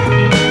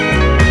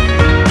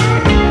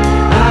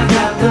 I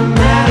got the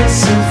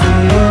medicine for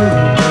you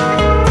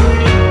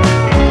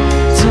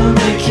to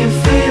make you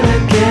feel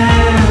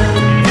again.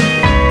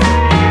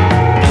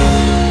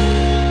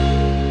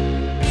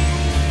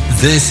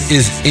 This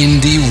is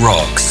Indie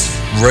Rocks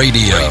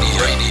Radio.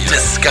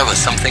 Discover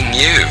something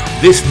new.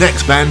 This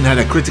next band had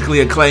a critically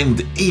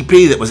acclaimed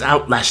EP that was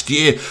out last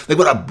year. They've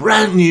got a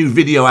brand new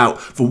video out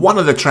for one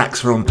of the tracks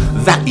from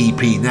that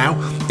EP now.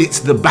 It's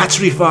The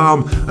Battery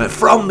Farm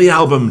from the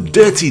album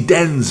Dirty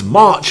Den's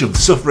March of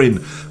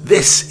Suffering.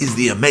 This is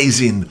the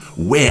amazing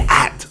We're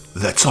at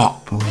the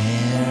Top. We're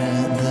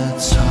at the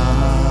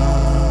top.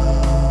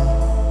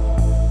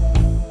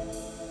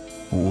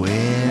 We're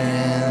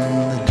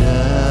in the dirt.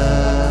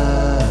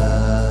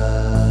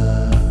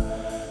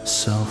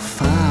 So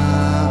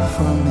far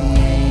from the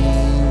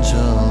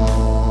angels,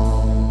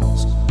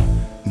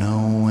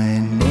 nowhere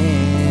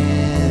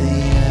near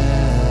the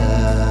earth.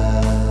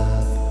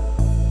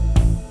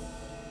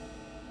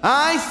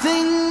 I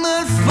think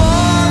that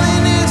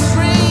falling is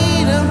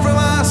freedom from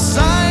our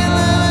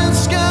silent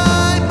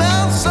sky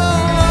belt so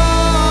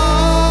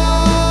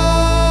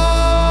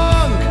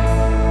long,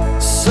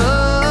 so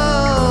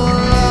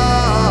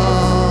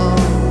long,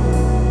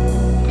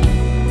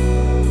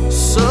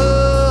 so long.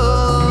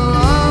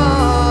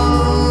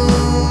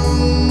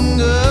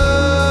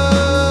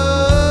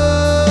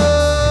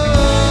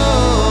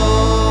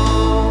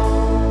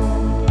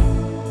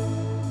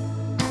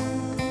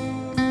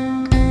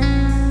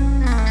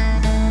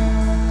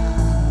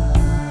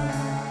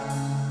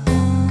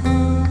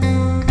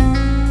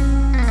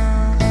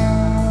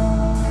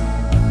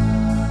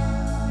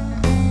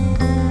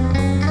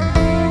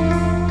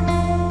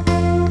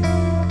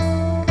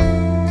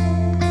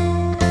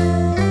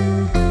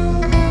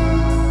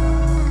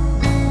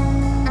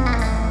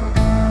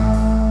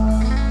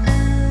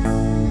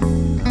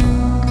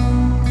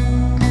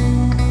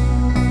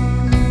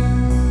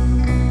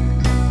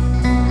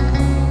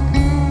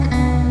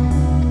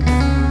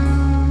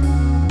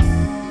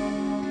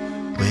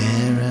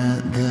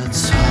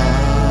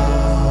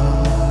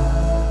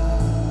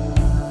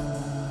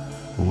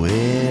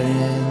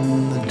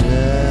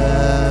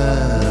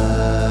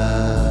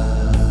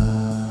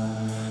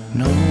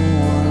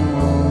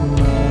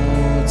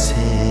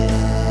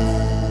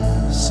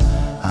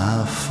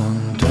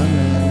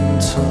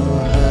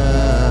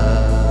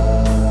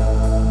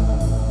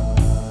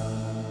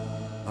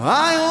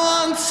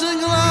 to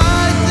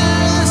glide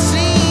through the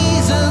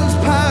seasons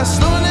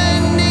past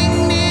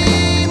unending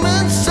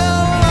demons. So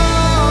long,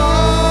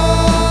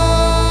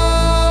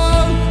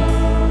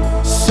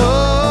 so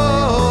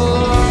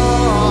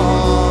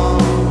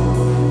long,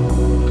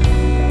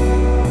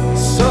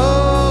 so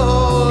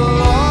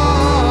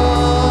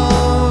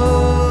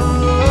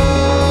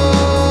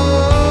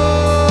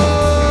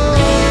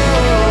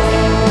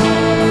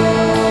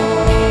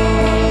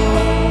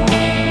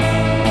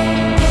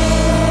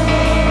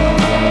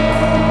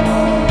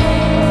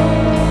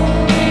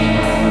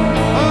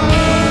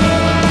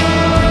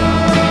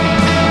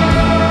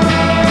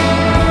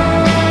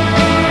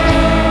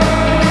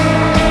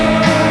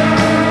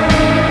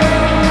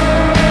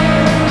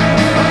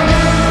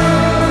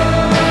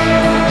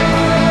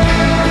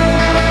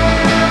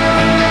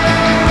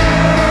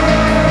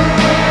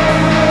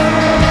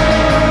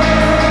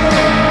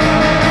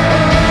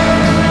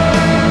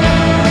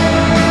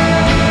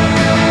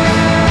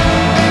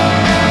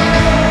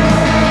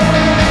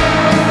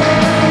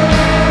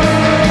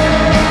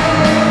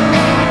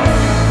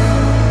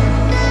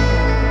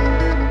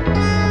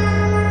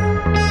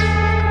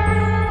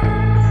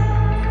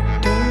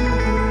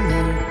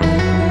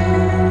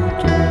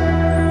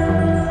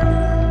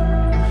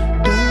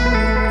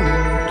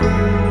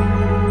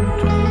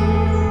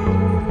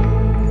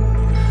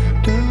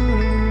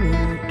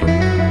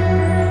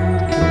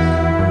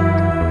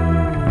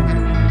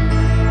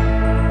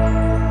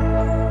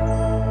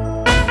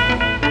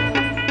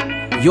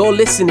You're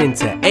listening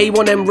to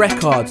A1M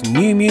Records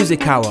New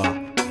Music Hour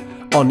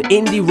on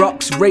Indie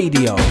Rocks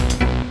Radio.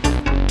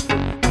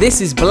 This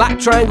is Black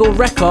Triangle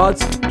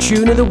Records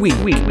Tune of the Week.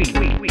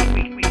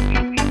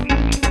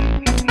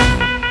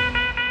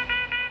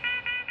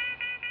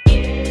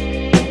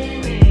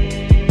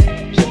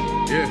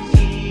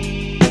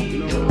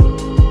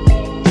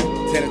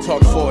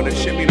 Talk forward, that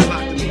shit mean a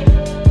lot to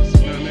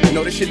me. You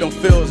know, this shit don't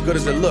feel as good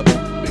as it look.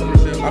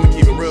 I'ma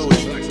keep it real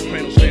with you.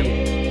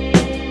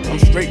 I'm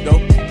straight though.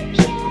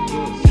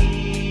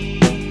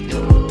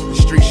 The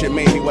street shit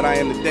made me what I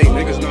am today.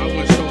 Niggas know I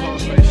went so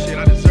hard for this shit.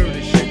 I deserve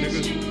this shit,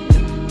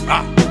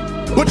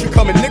 niggas. Butcher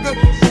coming, nigga.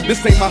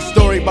 This ain't my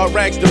story about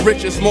rags to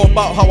riches. More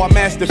about how I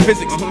mastered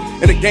physics.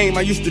 In the game,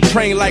 I used to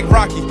train like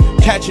Rocky,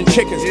 catching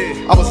chickens.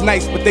 I was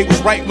nice, but they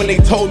was right when they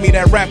told me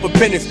that rapper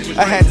business.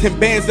 I had 10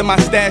 bands in my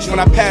stash when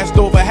I passed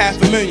over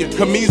 $500,000.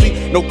 Come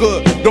easy, no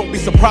good. Don't be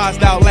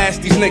surprised I'll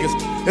last these niggas.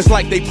 It's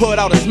like they put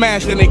out a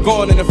smash, then they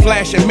gone in a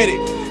flash and minute.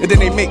 And then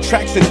they make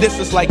tracks and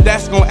disses like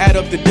that's gonna add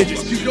up the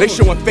digits. They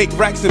showing fake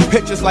racks and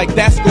pictures like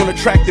that's gonna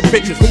attract the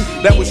bitches.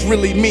 That was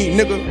really me,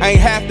 nigga. I ain't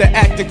have to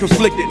act and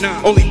conflicted.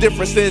 Only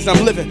difference is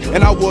I'm living.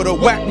 And I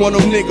would've whacked one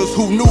of them niggas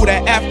who knew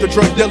that after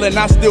drug dealing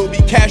I still be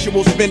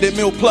casual, spending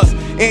 $1 plus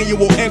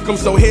annual income.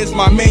 So here's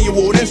my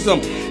manual, then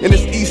some. And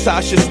this east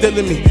side shit still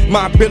in me.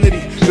 My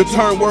ability to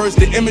turn words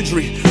to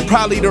imagery.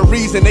 Probably the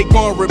reason they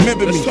gon'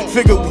 remember me.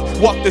 Figure we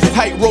walk this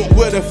tightrope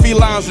with a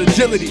feline's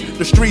agility.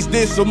 The streets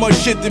did so much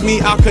shit to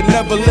me I could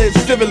never live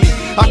civilly.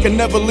 I can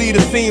never lead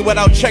a scene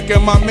without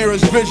checking my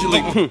mirrors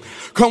visually.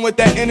 Come with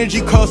that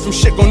energy, cause some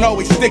shit gon'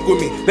 always stick with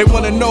me. They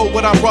wanna know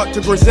what I brought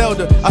to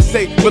Griselda. I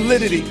say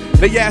validity.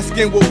 They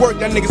asking what work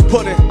that niggas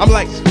put in. I'm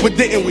like, what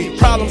didn't we?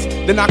 Problems,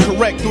 then I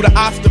correct through the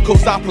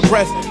obstacles I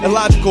progress.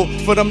 Illogical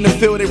for them to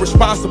feel they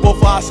responsible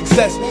for our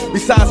success.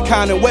 Besides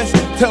Kanye West,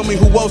 tell me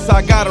who else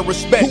I gotta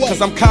respect.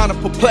 Cause I'm kinda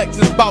perplexed.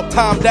 It's about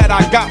time that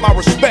I got my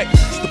respect.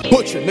 It's the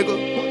Butcher,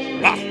 nigga.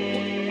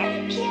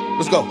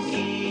 Let's go.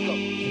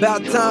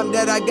 about time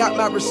that I got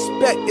my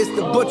respect. It's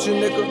the Butcher,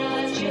 nigga.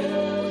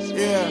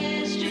 Yeah.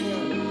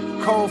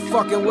 Cold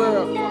fucking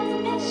world.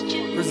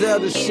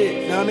 Griselda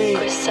shit, know what I mean?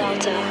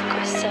 Griselda.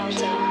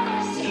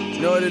 You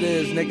know what it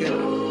is, nigga.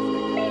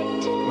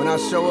 When I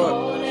show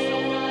up,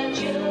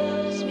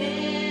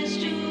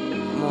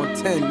 I'm on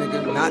 10,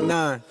 nigga, not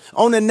 9.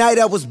 On the night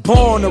I was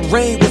born, the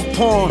rain was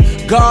pouring,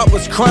 God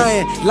was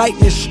crying,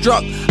 lightning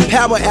struck,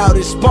 power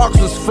outage, sparks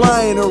was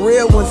flying. The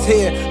real one's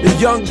here, the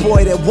young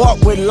boy that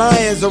walked with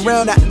lions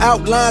around the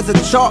outlines of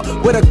chalk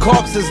where the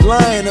corpse is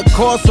lying. Of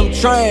course I'm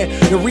trying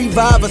to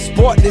revive a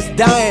sport that's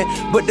dying,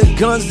 but the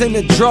guns and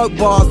the drug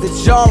bars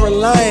that y'all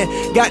relying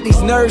got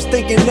these nerves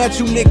thinking that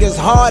you niggas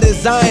hard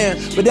as iron.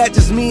 But that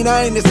just mean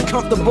I ain't as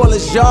comfortable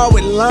as y'all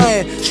with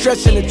lying,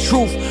 stretching the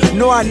truth.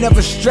 No, I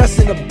never stress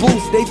in the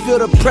booth. They feel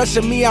the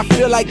pressure, me I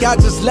feel like I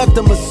just left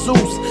a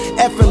masseuse.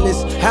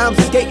 Effortless, how I'm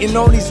skating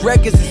on these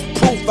records is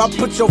proof. I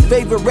put your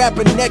favorite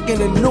rapper neck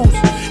in a noose,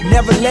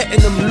 never letting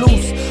them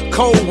loose.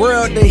 Cold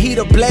world, the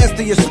heater blast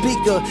to your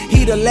speaker.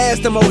 He the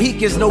last of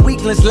Mohicans, no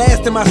weaklings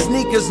last in my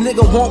sneakers.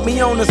 Nigga want me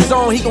on the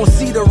song, he gon'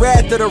 see the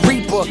wrath of the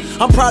reaper.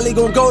 I'm probably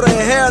gon' go to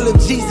hell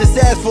if Jesus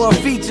asks for a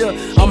feature.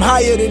 I'm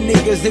higher than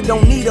niggas that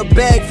don't need a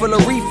bag full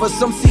of reefer.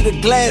 Some see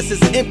the glass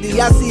is empty,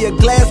 I see a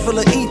glass full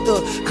of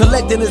ether.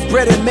 Collecting his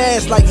bread and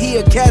mass like he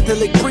a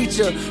Catholic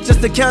preacher.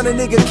 Just to count a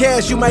nigga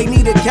cash, you might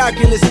need a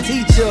calculus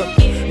teacher.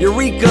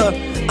 Eureka,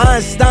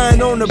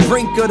 Einstein on the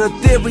brink of the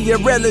theory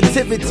of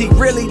relativity.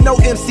 Really no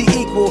MC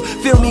equal.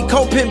 Feel me,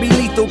 co-pin be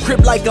lethal.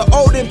 Crip like an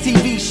old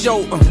MTV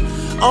show.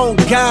 On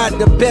God,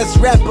 the best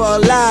rapper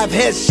alive.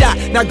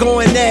 Headshot. Now go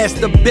and ask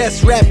the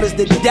best rappers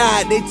that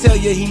died. They tell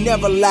you he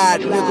never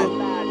lied, nigga.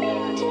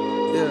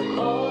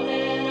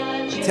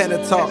 Yeah.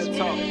 Tenor talk.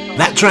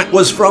 That track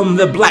was from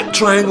the Black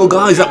Triangle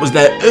guys. That was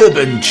their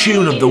urban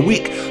tune of the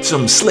week.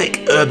 Some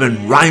slick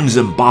urban rhymes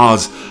and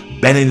bars.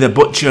 Benny the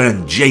Butcher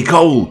and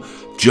J.Cole.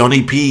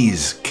 Johnny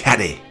P's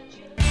Caddy.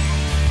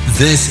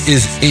 This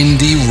is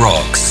Indie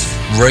Rocks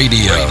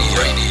Radio.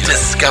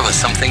 Discover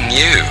something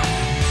new.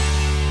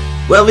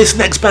 Well, this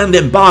next band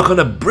embark on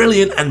a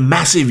brilliant and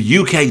massive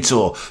UK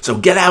tour, so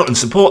get out and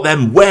support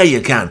them where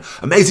you can.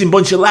 Amazing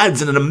bunch of lads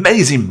and an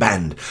amazing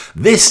band.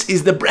 This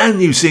is the brand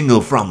new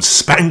single from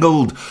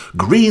Spangled,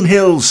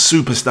 GreenHills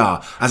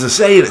Superstar. As I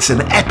say, it's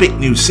an epic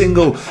new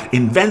single,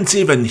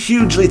 inventive and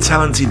hugely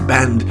talented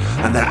band,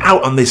 and they're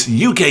out on this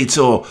UK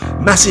tour.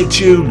 Massive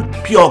tune,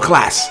 pure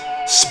class.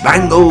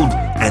 Spangled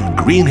and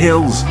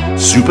GreenHills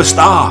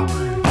Superstar.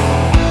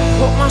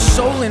 Put my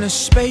soul in a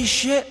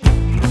spaceship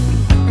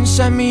and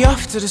send me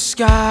off to the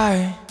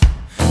sky.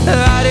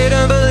 I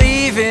didn't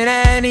believe in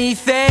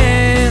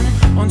anything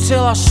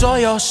until I saw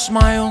your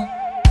smile.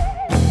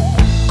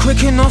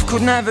 Quick enough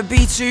could never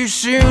be too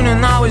soon,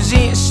 and I was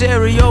eating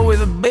cereal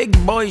with a big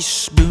boy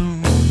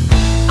spoon.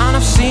 And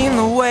I've seen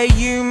the way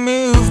you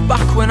move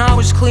back when I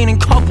was cleaning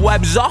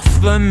cobwebs off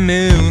the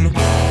moon.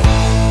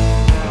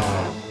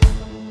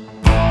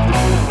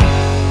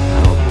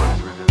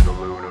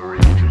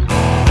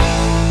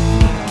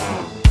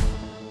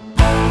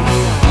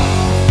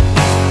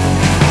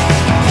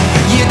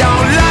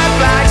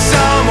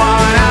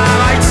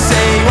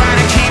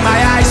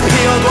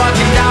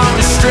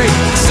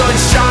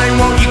 Sunshine,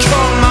 won't you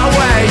come my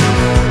way?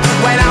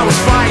 When I was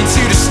flying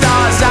to the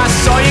stars, I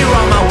saw you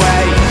on my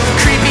way.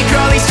 Creepy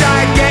crawlies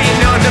try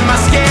getting under my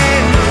skin.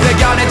 They're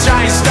gonna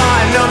try and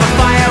start another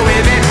fire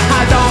within.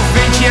 I don't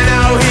think you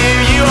know who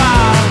you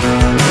are.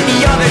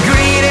 You're the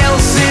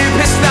GreenHills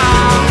Superstar.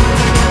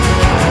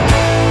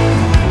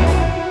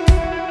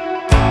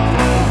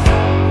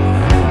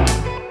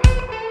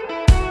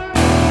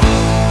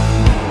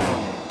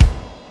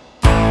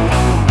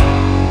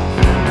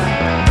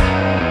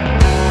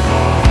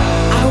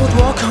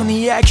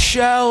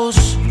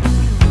 Eggshells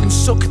and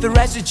suck the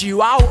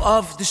residue out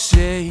of the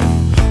sea.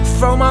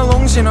 Throw my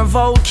lungs in a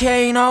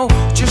volcano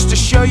just to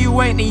show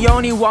you ain't the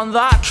only one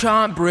that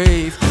can't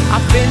breathe.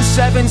 I've been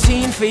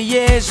 17 for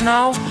years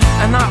now,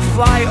 and that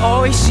flight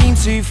always seemed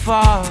too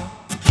far.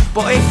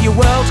 But if your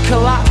world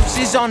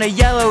collapses on a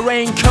yellow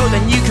raincoat,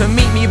 then you can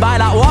meet me by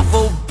that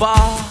waffle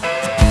bar.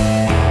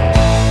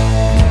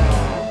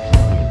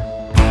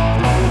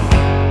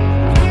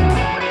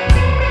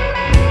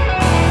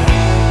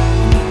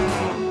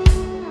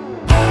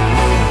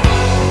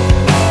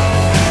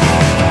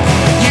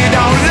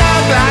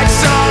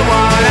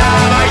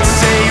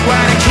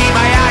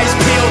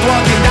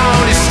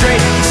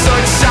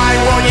 Sunshine,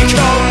 won't you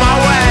come my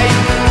way?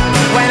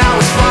 When I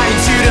was flying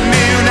to the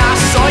moon, I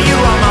saw you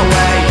on my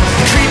way.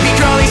 Creepy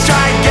crawlies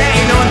try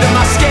getting under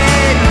my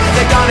skin.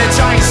 They're gonna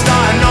try and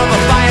start another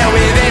fire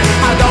within.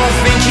 I don't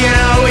think you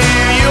know who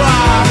you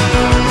are.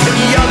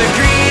 You're the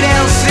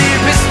GreenHills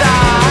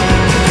Superstar.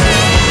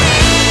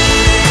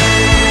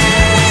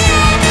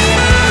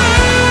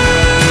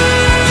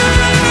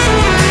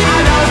 I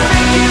don't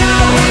think you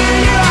know who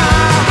you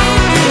are.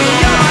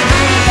 You're my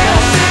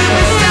GreenHills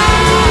Superstar.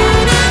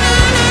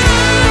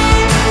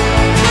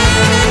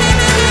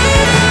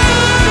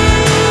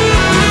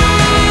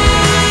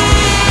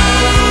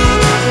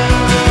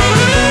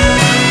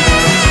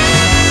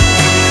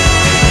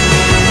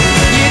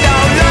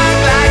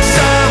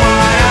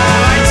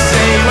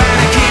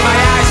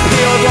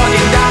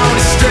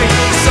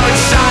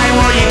 Sunshine,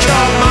 won't you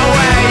come my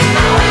way?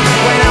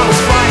 When I was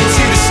flying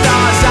to the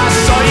stars, I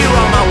saw you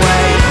on my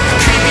way.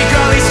 Creepy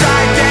crawlies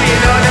try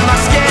getting under my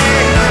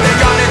skin.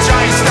 They're gonna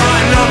try and start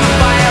another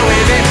fire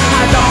within.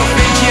 I don't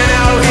think you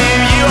know who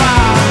you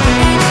are.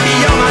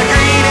 You're my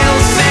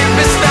GreenHills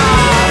Superstar.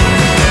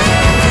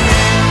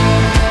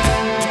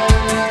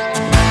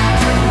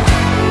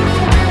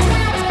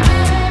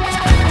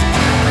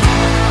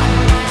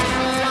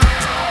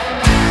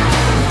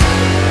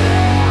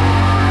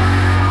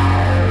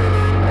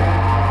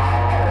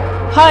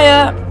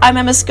 Hiya, I'm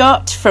Emma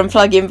Scott from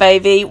Plug-in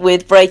Baby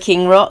with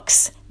Breaking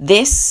Rocks.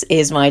 This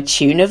is my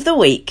tune of the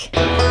week.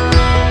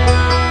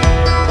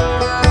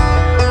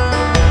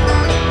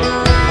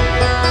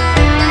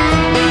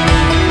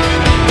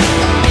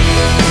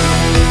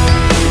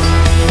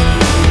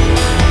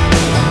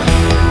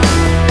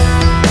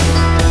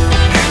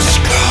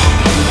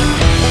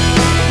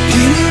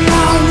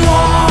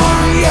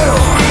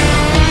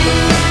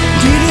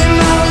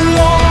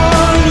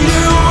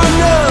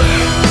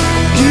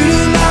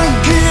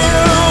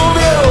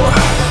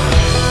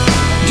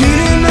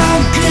 Didn't I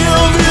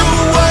give you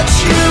what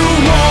you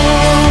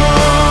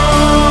want?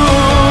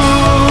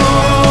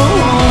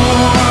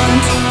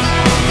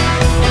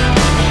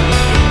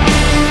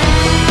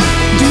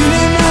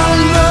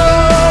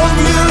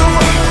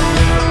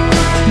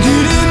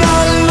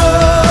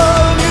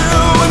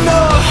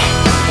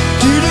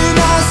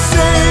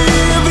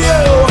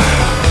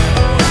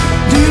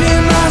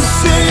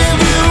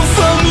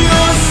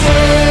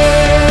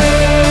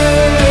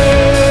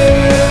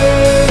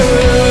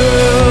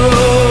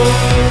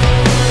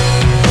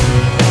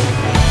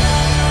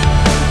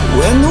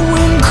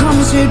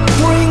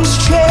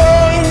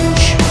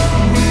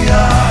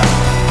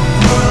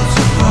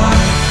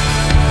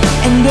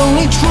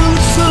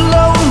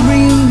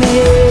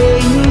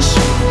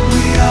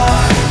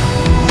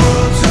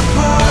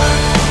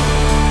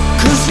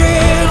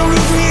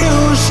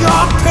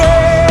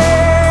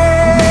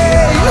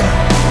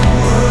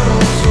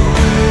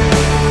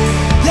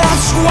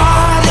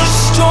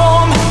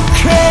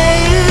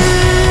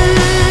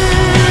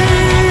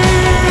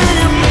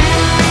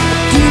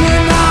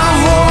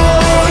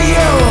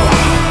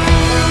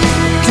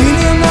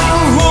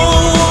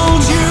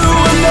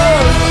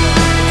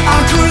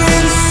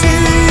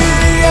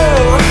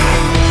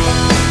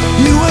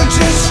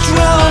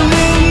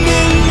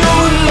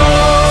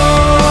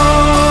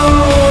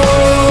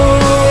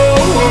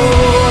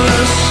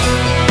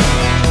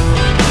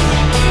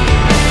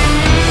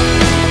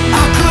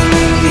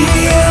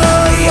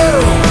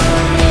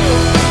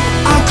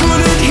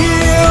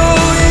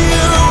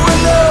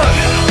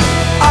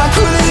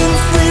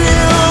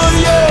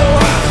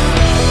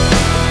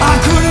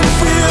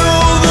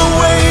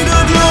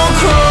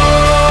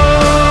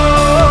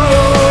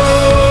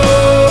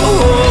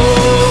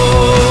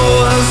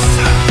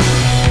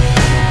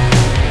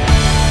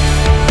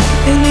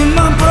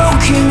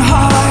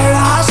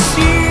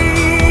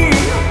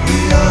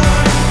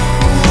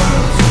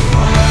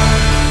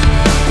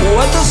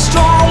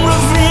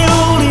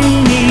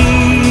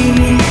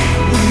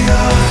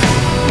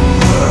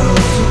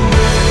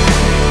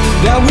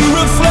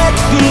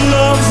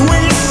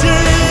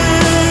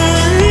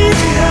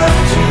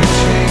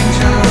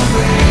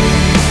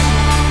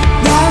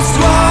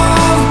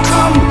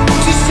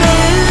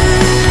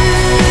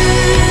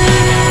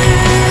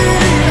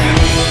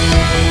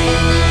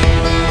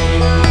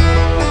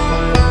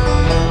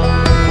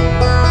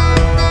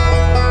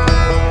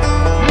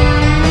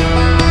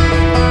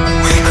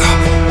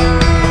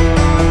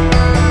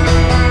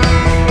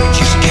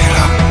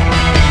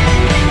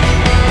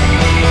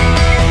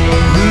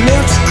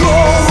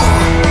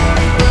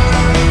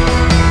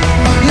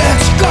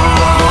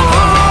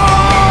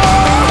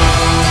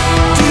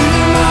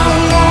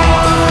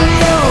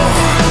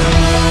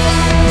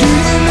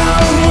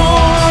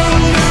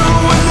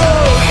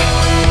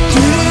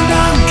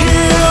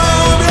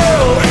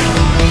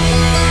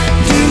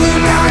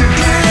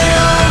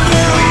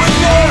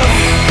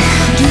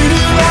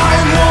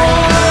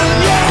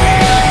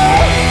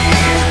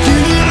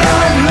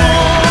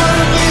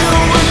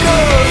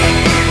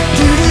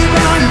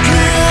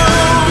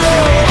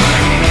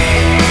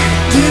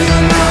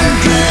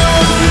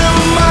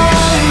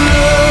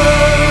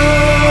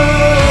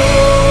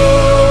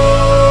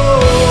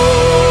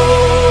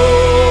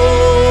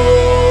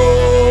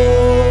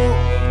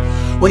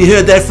 Well, you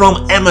heard there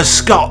from Emma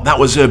Scott. That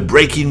was her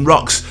Breaking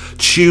Rocks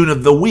tune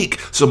of the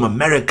week. Some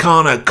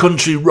Americana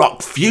country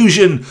rock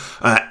fusion,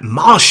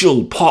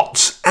 Marshall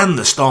Potts and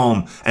the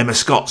Storm. Emma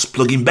Scott's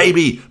Pluggin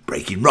Baby,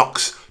 Breaking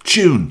Rocks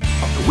tune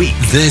of the week.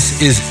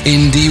 This is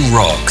Indie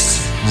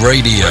Rocks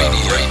Radio.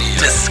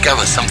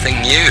 Discover something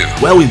new.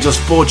 Well, we've just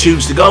 4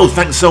 tunes to go.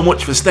 Thanks so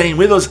much for staying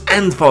with us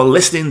and for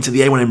listening to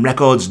the A1M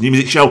Records new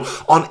music show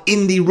on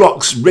Indie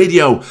Rocks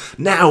Radio.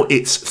 Now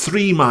it's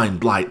 3 Mind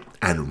Blight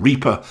and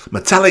Reaper.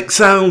 Metallic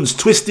sounds,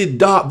 twisted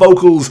dark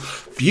vocals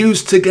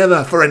fused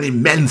together for an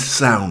immense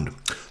sound.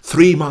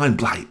 3 Mind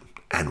Blight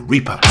and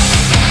Reaper.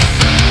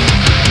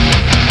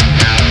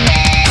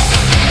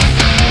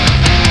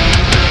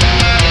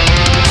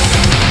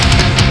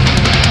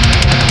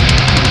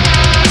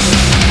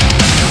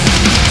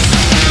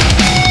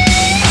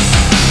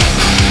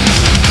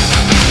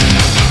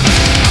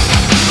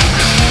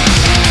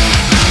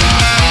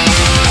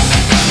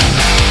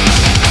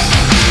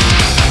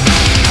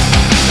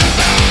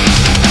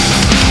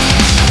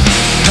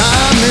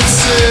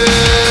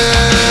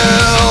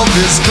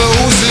 It's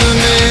closing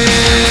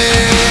in,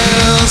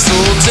 so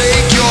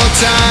take your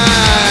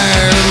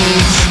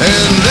time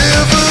and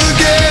live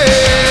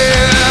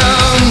again.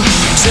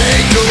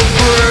 Take a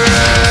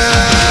breath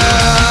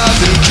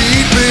and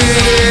keep it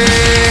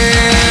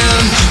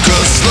in,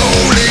 'cause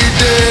slowly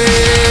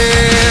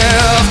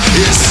death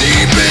is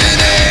seeping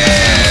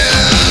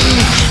in.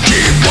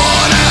 Keep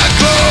one eye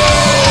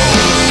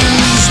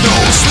closed, no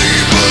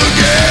sleep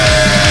again.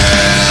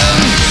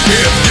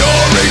 If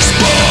you're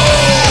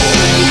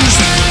exposed,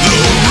 the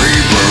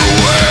Reaper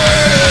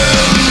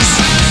wins.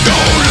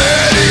 Don't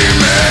let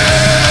him in.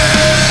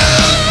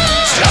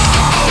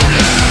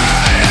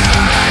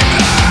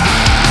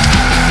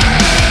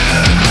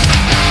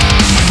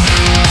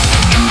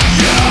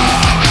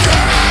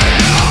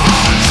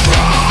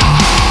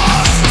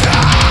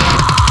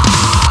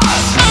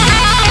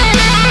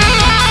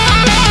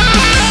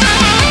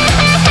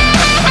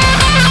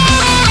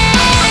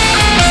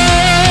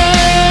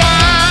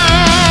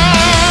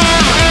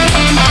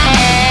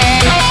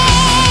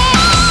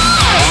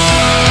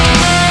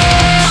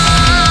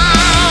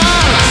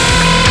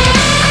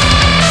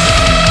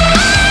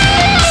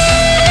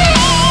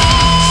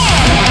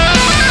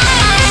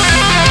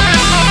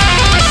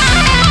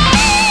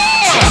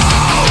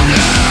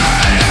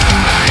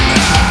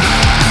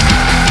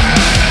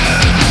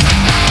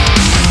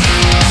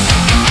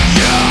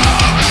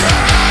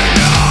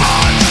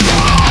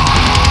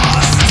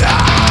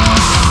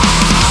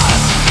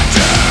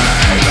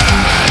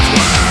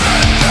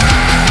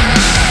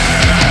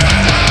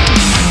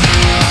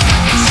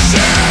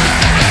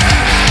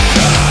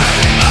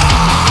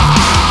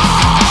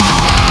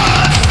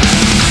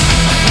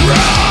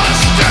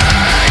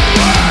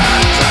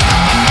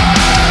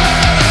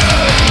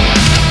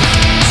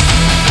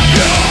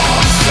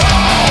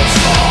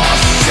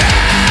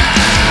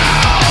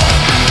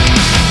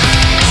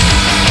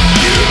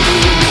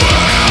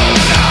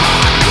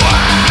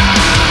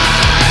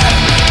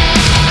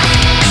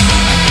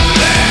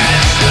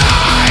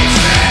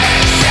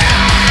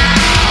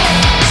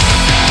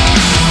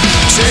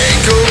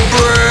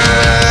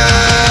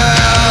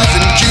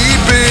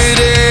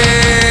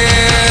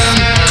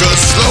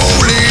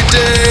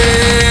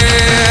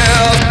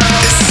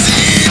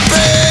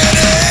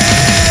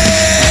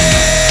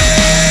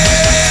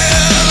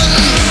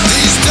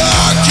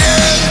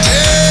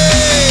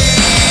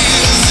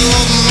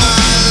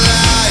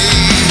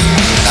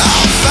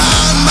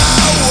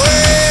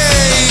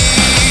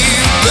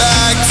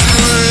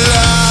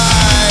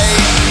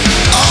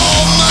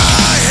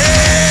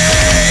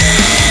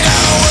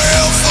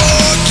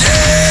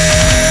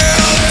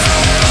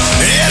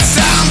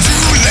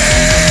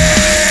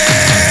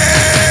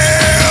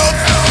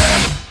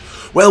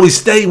 Well, we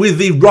stay with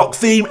the rock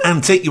theme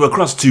and take you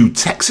across to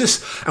Texas,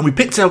 and we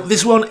picked out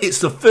this one. It's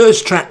the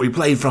first track we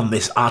played from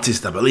this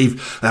artist, I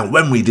believe, and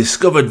when we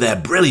discovered their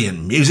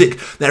brilliant music,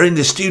 they're in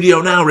the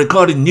studio now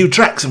recording new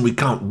tracks, and we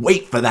can't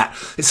wait for that.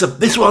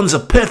 This one's a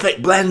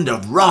perfect blend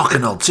of rock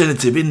and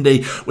alternative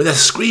indie with a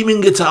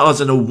screaming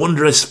guitars and a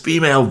wondrous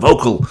female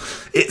vocal.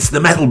 It's the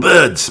Metal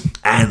Byrds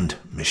and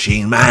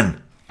Machine Man.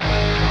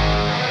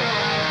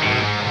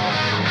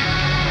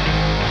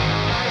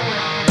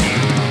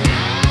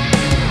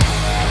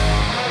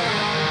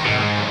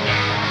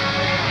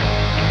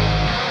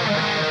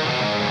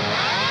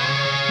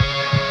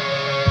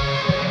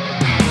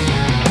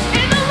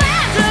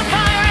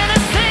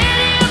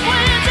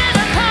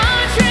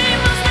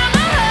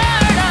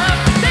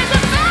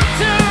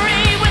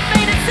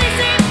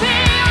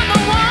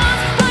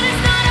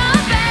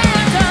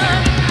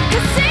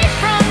 See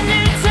from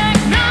new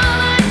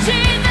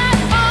technology that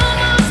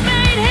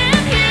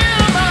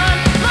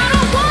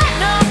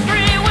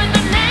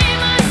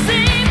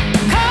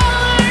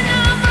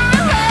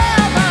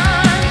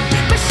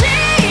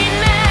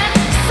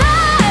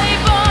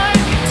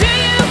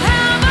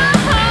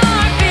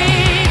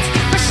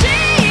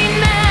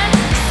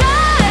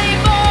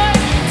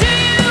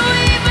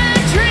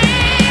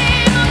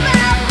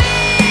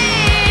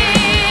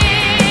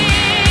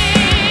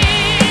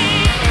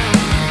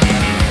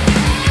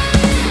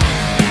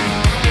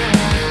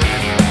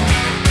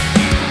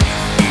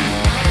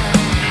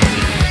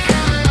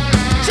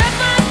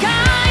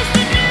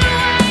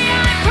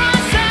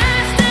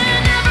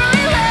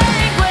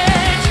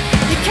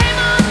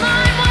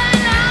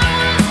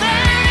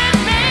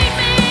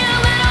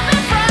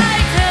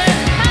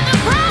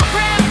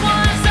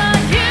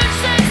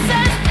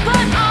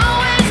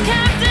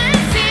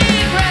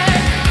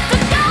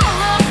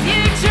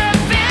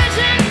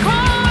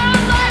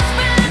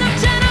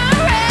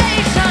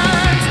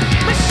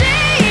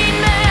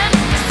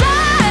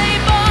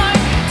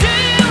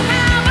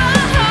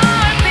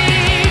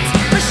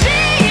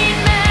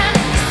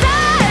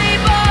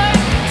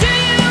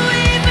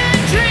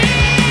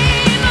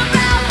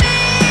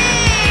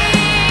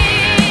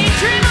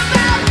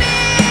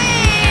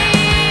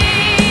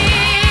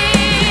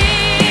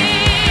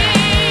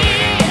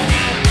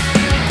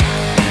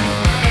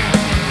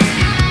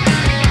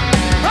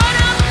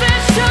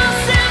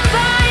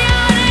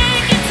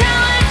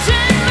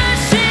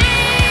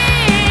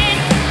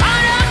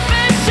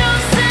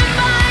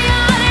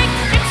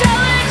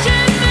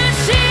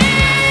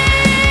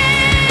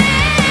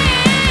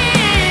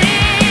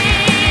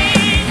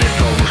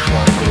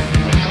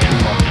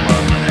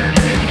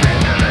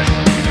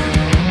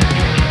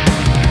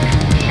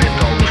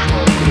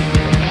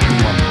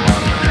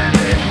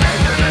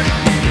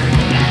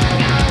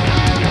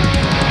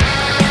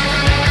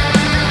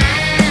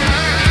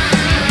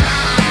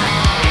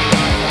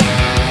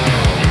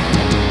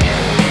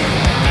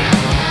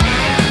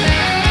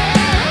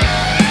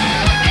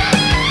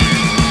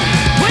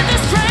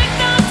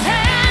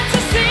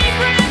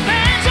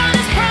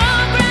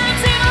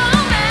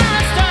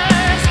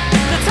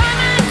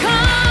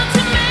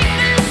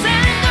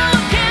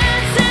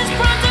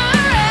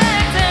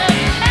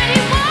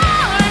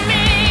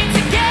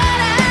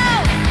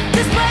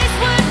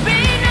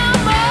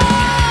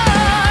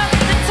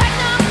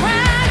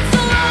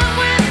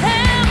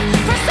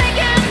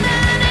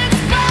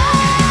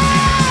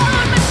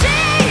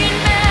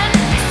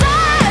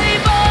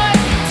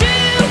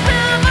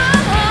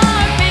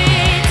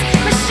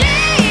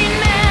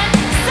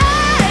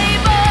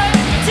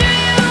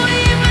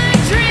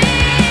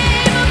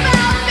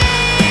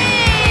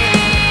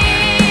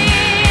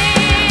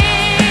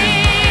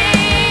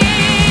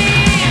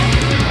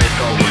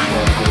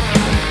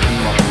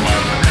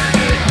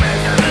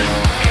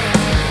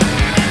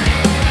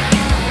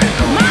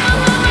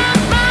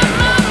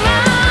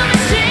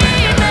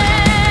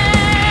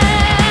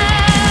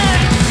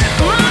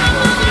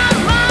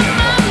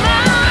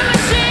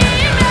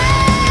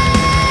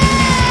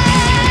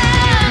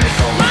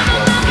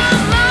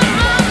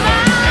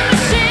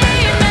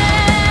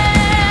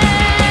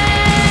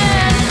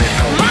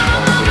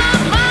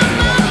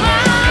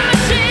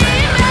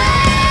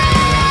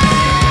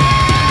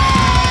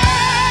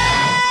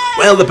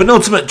Well, the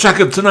penultimate track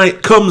of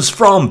tonight comes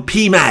from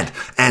pMad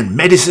and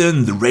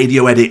Medicine, the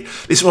radio edit.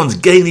 This one's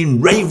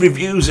gaining rave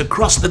reviews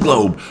across the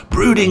globe.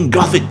 Brooding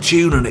gothic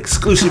tune and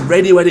exclusive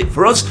radio edit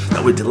for us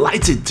that we're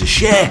delighted to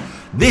share.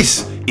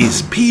 This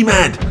is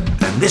pMad,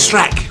 and this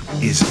track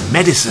is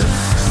Medicine.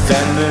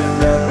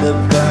 Standing at the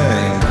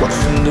bank,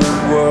 watching the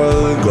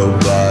world go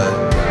by.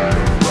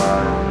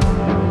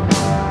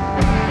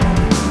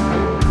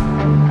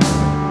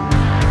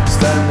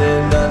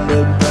 Standing on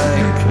the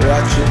bank,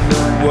 watching the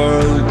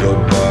world go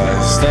by.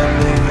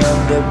 Standing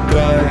on the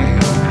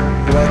bank,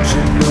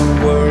 watching the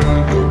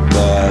world go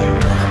by.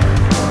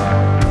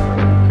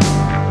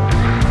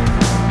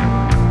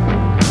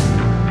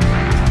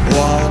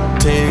 What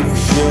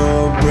takes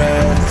your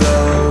breath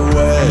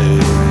away?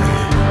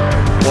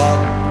 What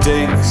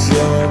takes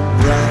your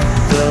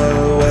breath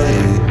away?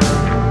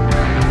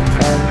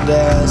 And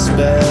a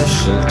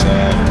special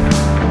time.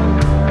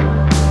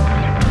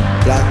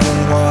 Black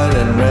and white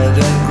and red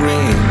and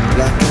green.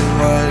 Black and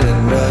white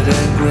and red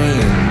and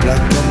green.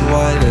 Black and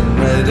white and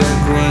red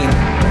and green.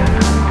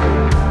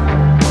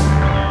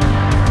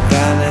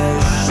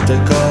 Vanish the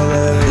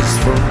colors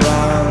from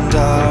round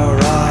our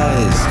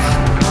eyes.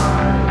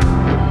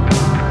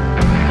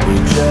 We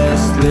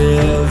just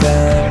live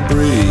and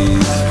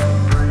breathe.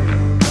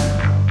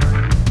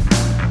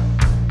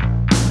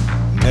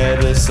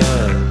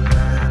 Medicine.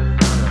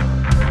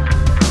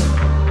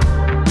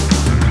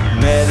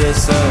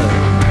 Medicine.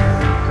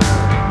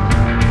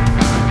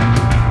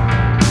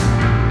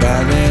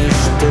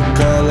 Banish the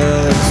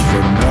colors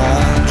from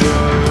round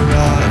your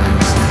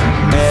eyes.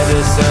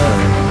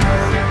 Medicine.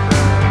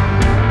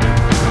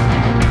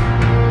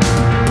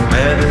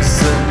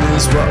 Medicine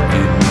is what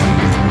you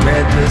need.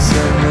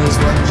 Medicine is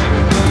what you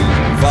need.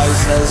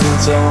 Vice has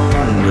its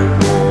own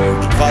reward.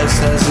 Vice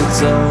has its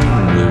own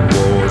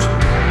reward.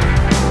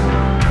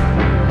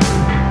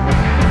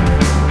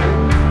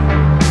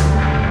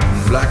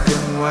 Black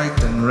and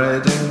white and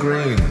red and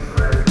green.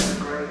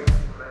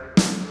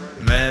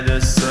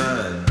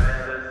 Medicine.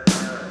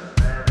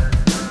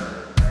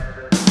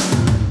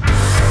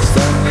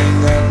 Standing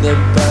on the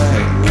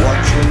bank,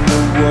 watching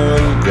the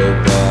world go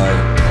by.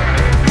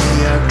 We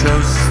are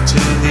close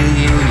to the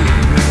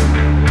evening.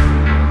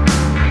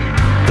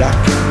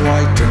 Black and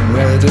white and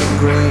red and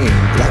green.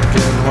 Black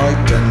and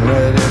white and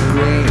red and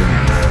green.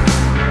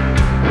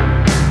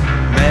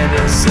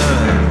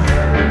 Medicine.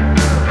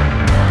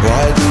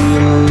 Why do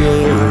you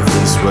live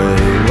this way?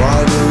 Why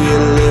do you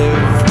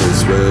live this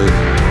way?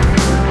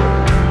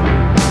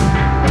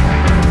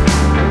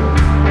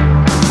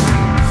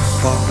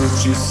 What would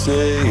you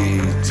say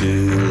to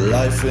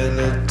life in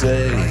a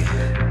day?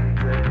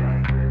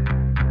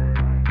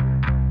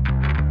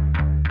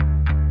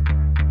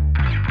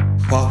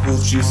 What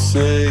would you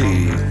say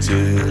to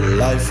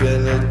life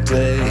in a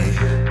day?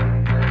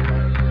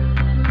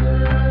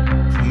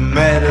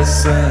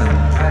 Medicine.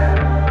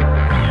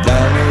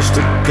 Banish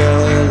the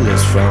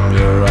colors from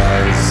your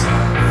eyes,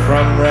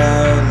 from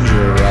round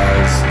your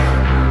eyes.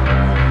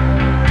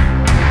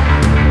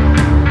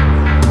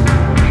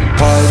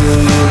 Why do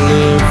you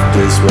live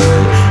this way?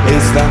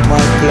 Is that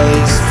my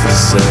place to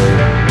say?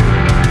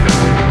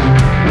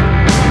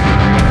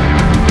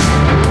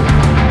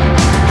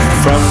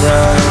 From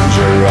round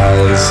your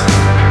eyes.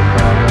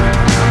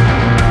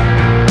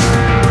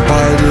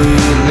 Why do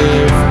you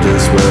live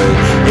this way?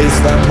 Is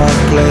that my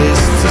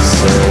place to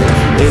say?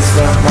 Is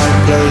that my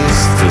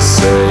place to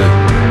say?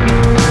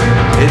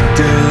 It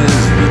is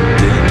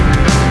within.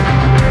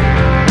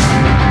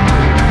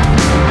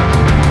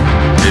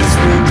 It's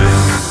within.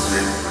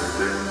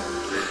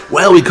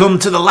 Well, we come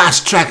to the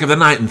last track of the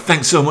night, and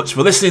thanks so much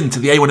for listening to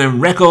the A1M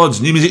Records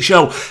New Music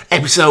Show,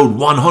 episode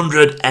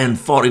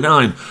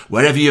 149.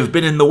 Wherever you've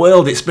been in the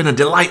world, it's been a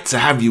delight to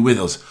have you with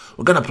us.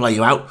 We're going to play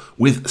you out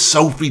with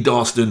Sophie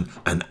Dorsten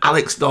and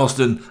Alex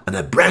Dorsten and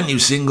a brand new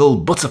single,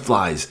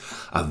 Butterflies.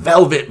 A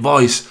velvet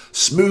voice,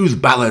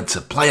 smooth ballad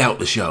to play out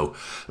the show.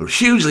 We're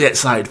hugely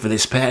excited for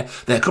this pair.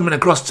 They're coming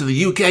across to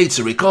the UK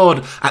to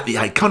record at the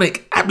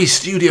iconic Abbey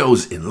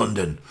Studios in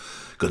London.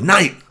 Good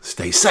night,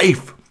 stay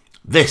safe.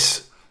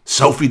 This,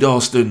 Sophie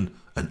Dorsten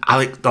and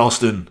Alex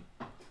Dorsten,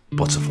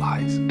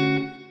 Butterflies.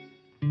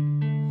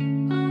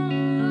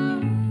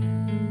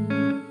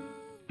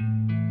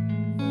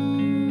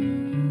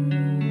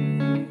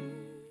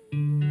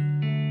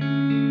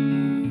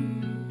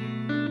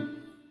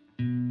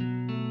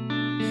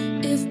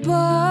 If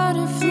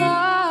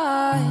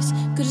butterflies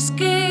could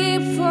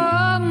escape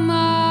from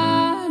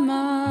my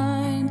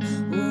mind,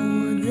 what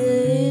would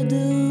they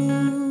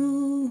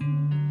do?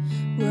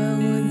 Where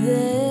would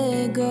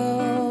they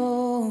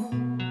go?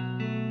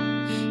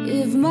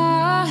 If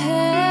my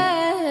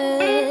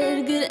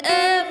head could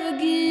ever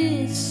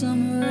get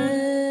some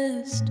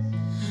rest,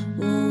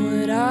 what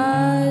would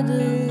I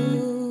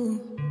do?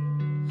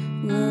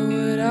 Where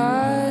would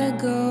I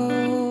go?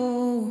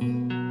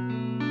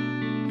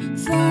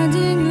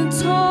 Finding the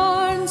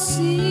torn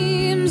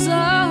seams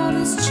of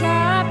this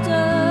child.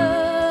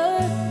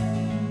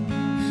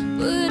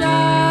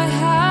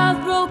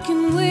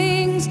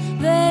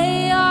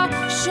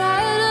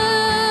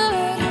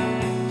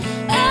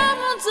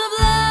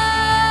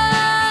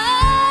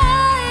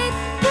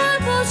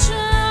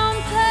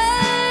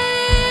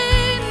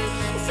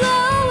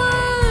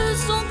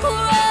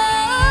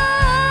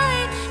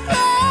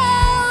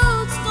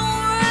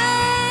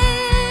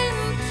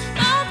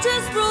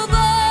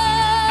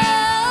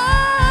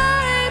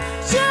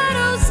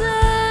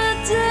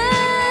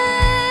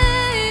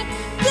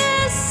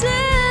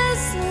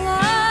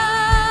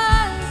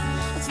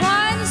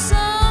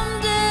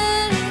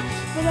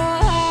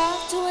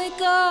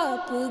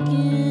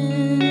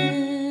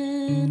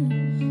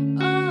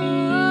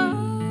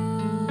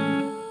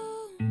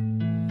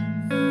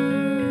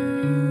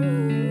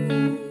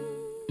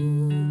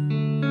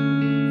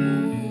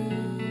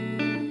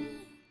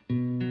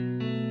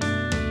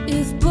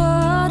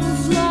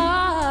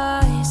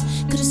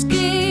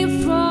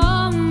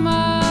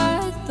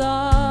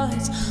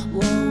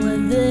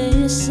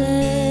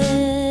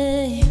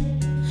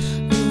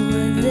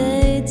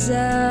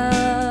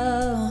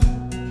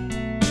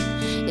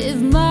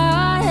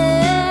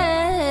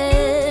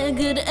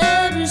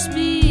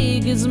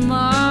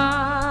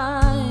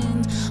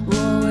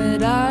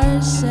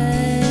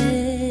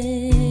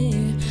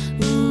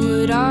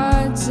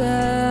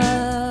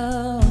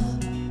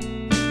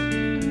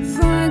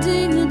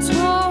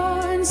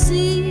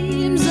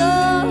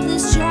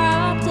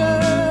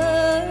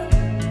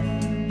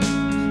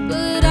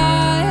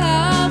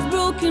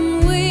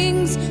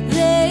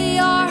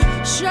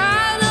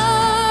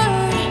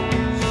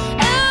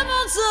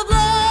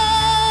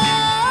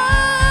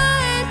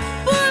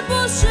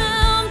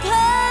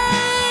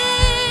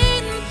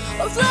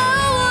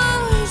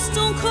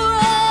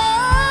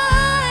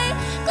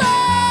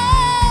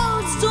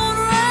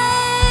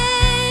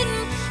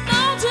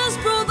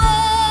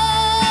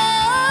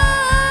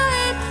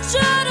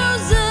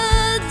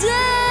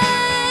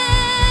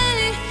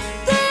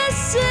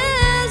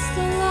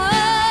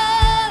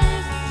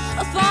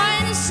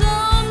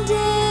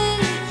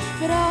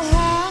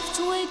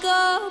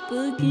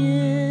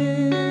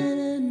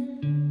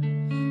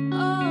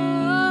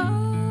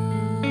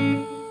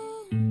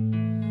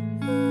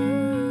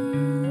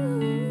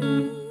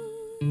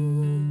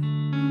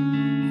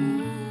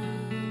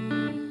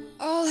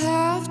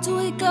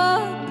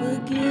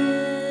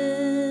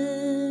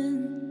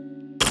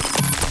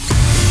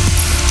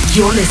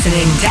 You're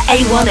listening to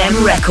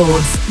A1M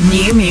Records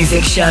New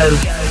Music Show.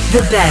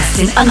 The best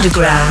in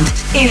underground,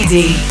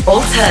 indie,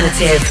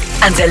 alternative,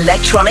 and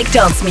electronic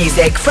dance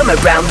music from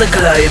around the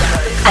globe.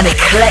 An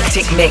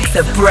eclectic mix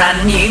of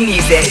brand new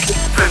music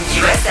from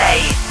USA,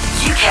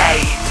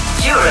 UK,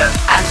 Europe,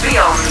 and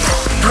beyond.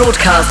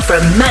 Broadcast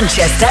from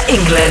Manchester,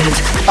 England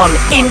on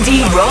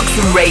Indie Rocks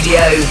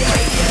Radio.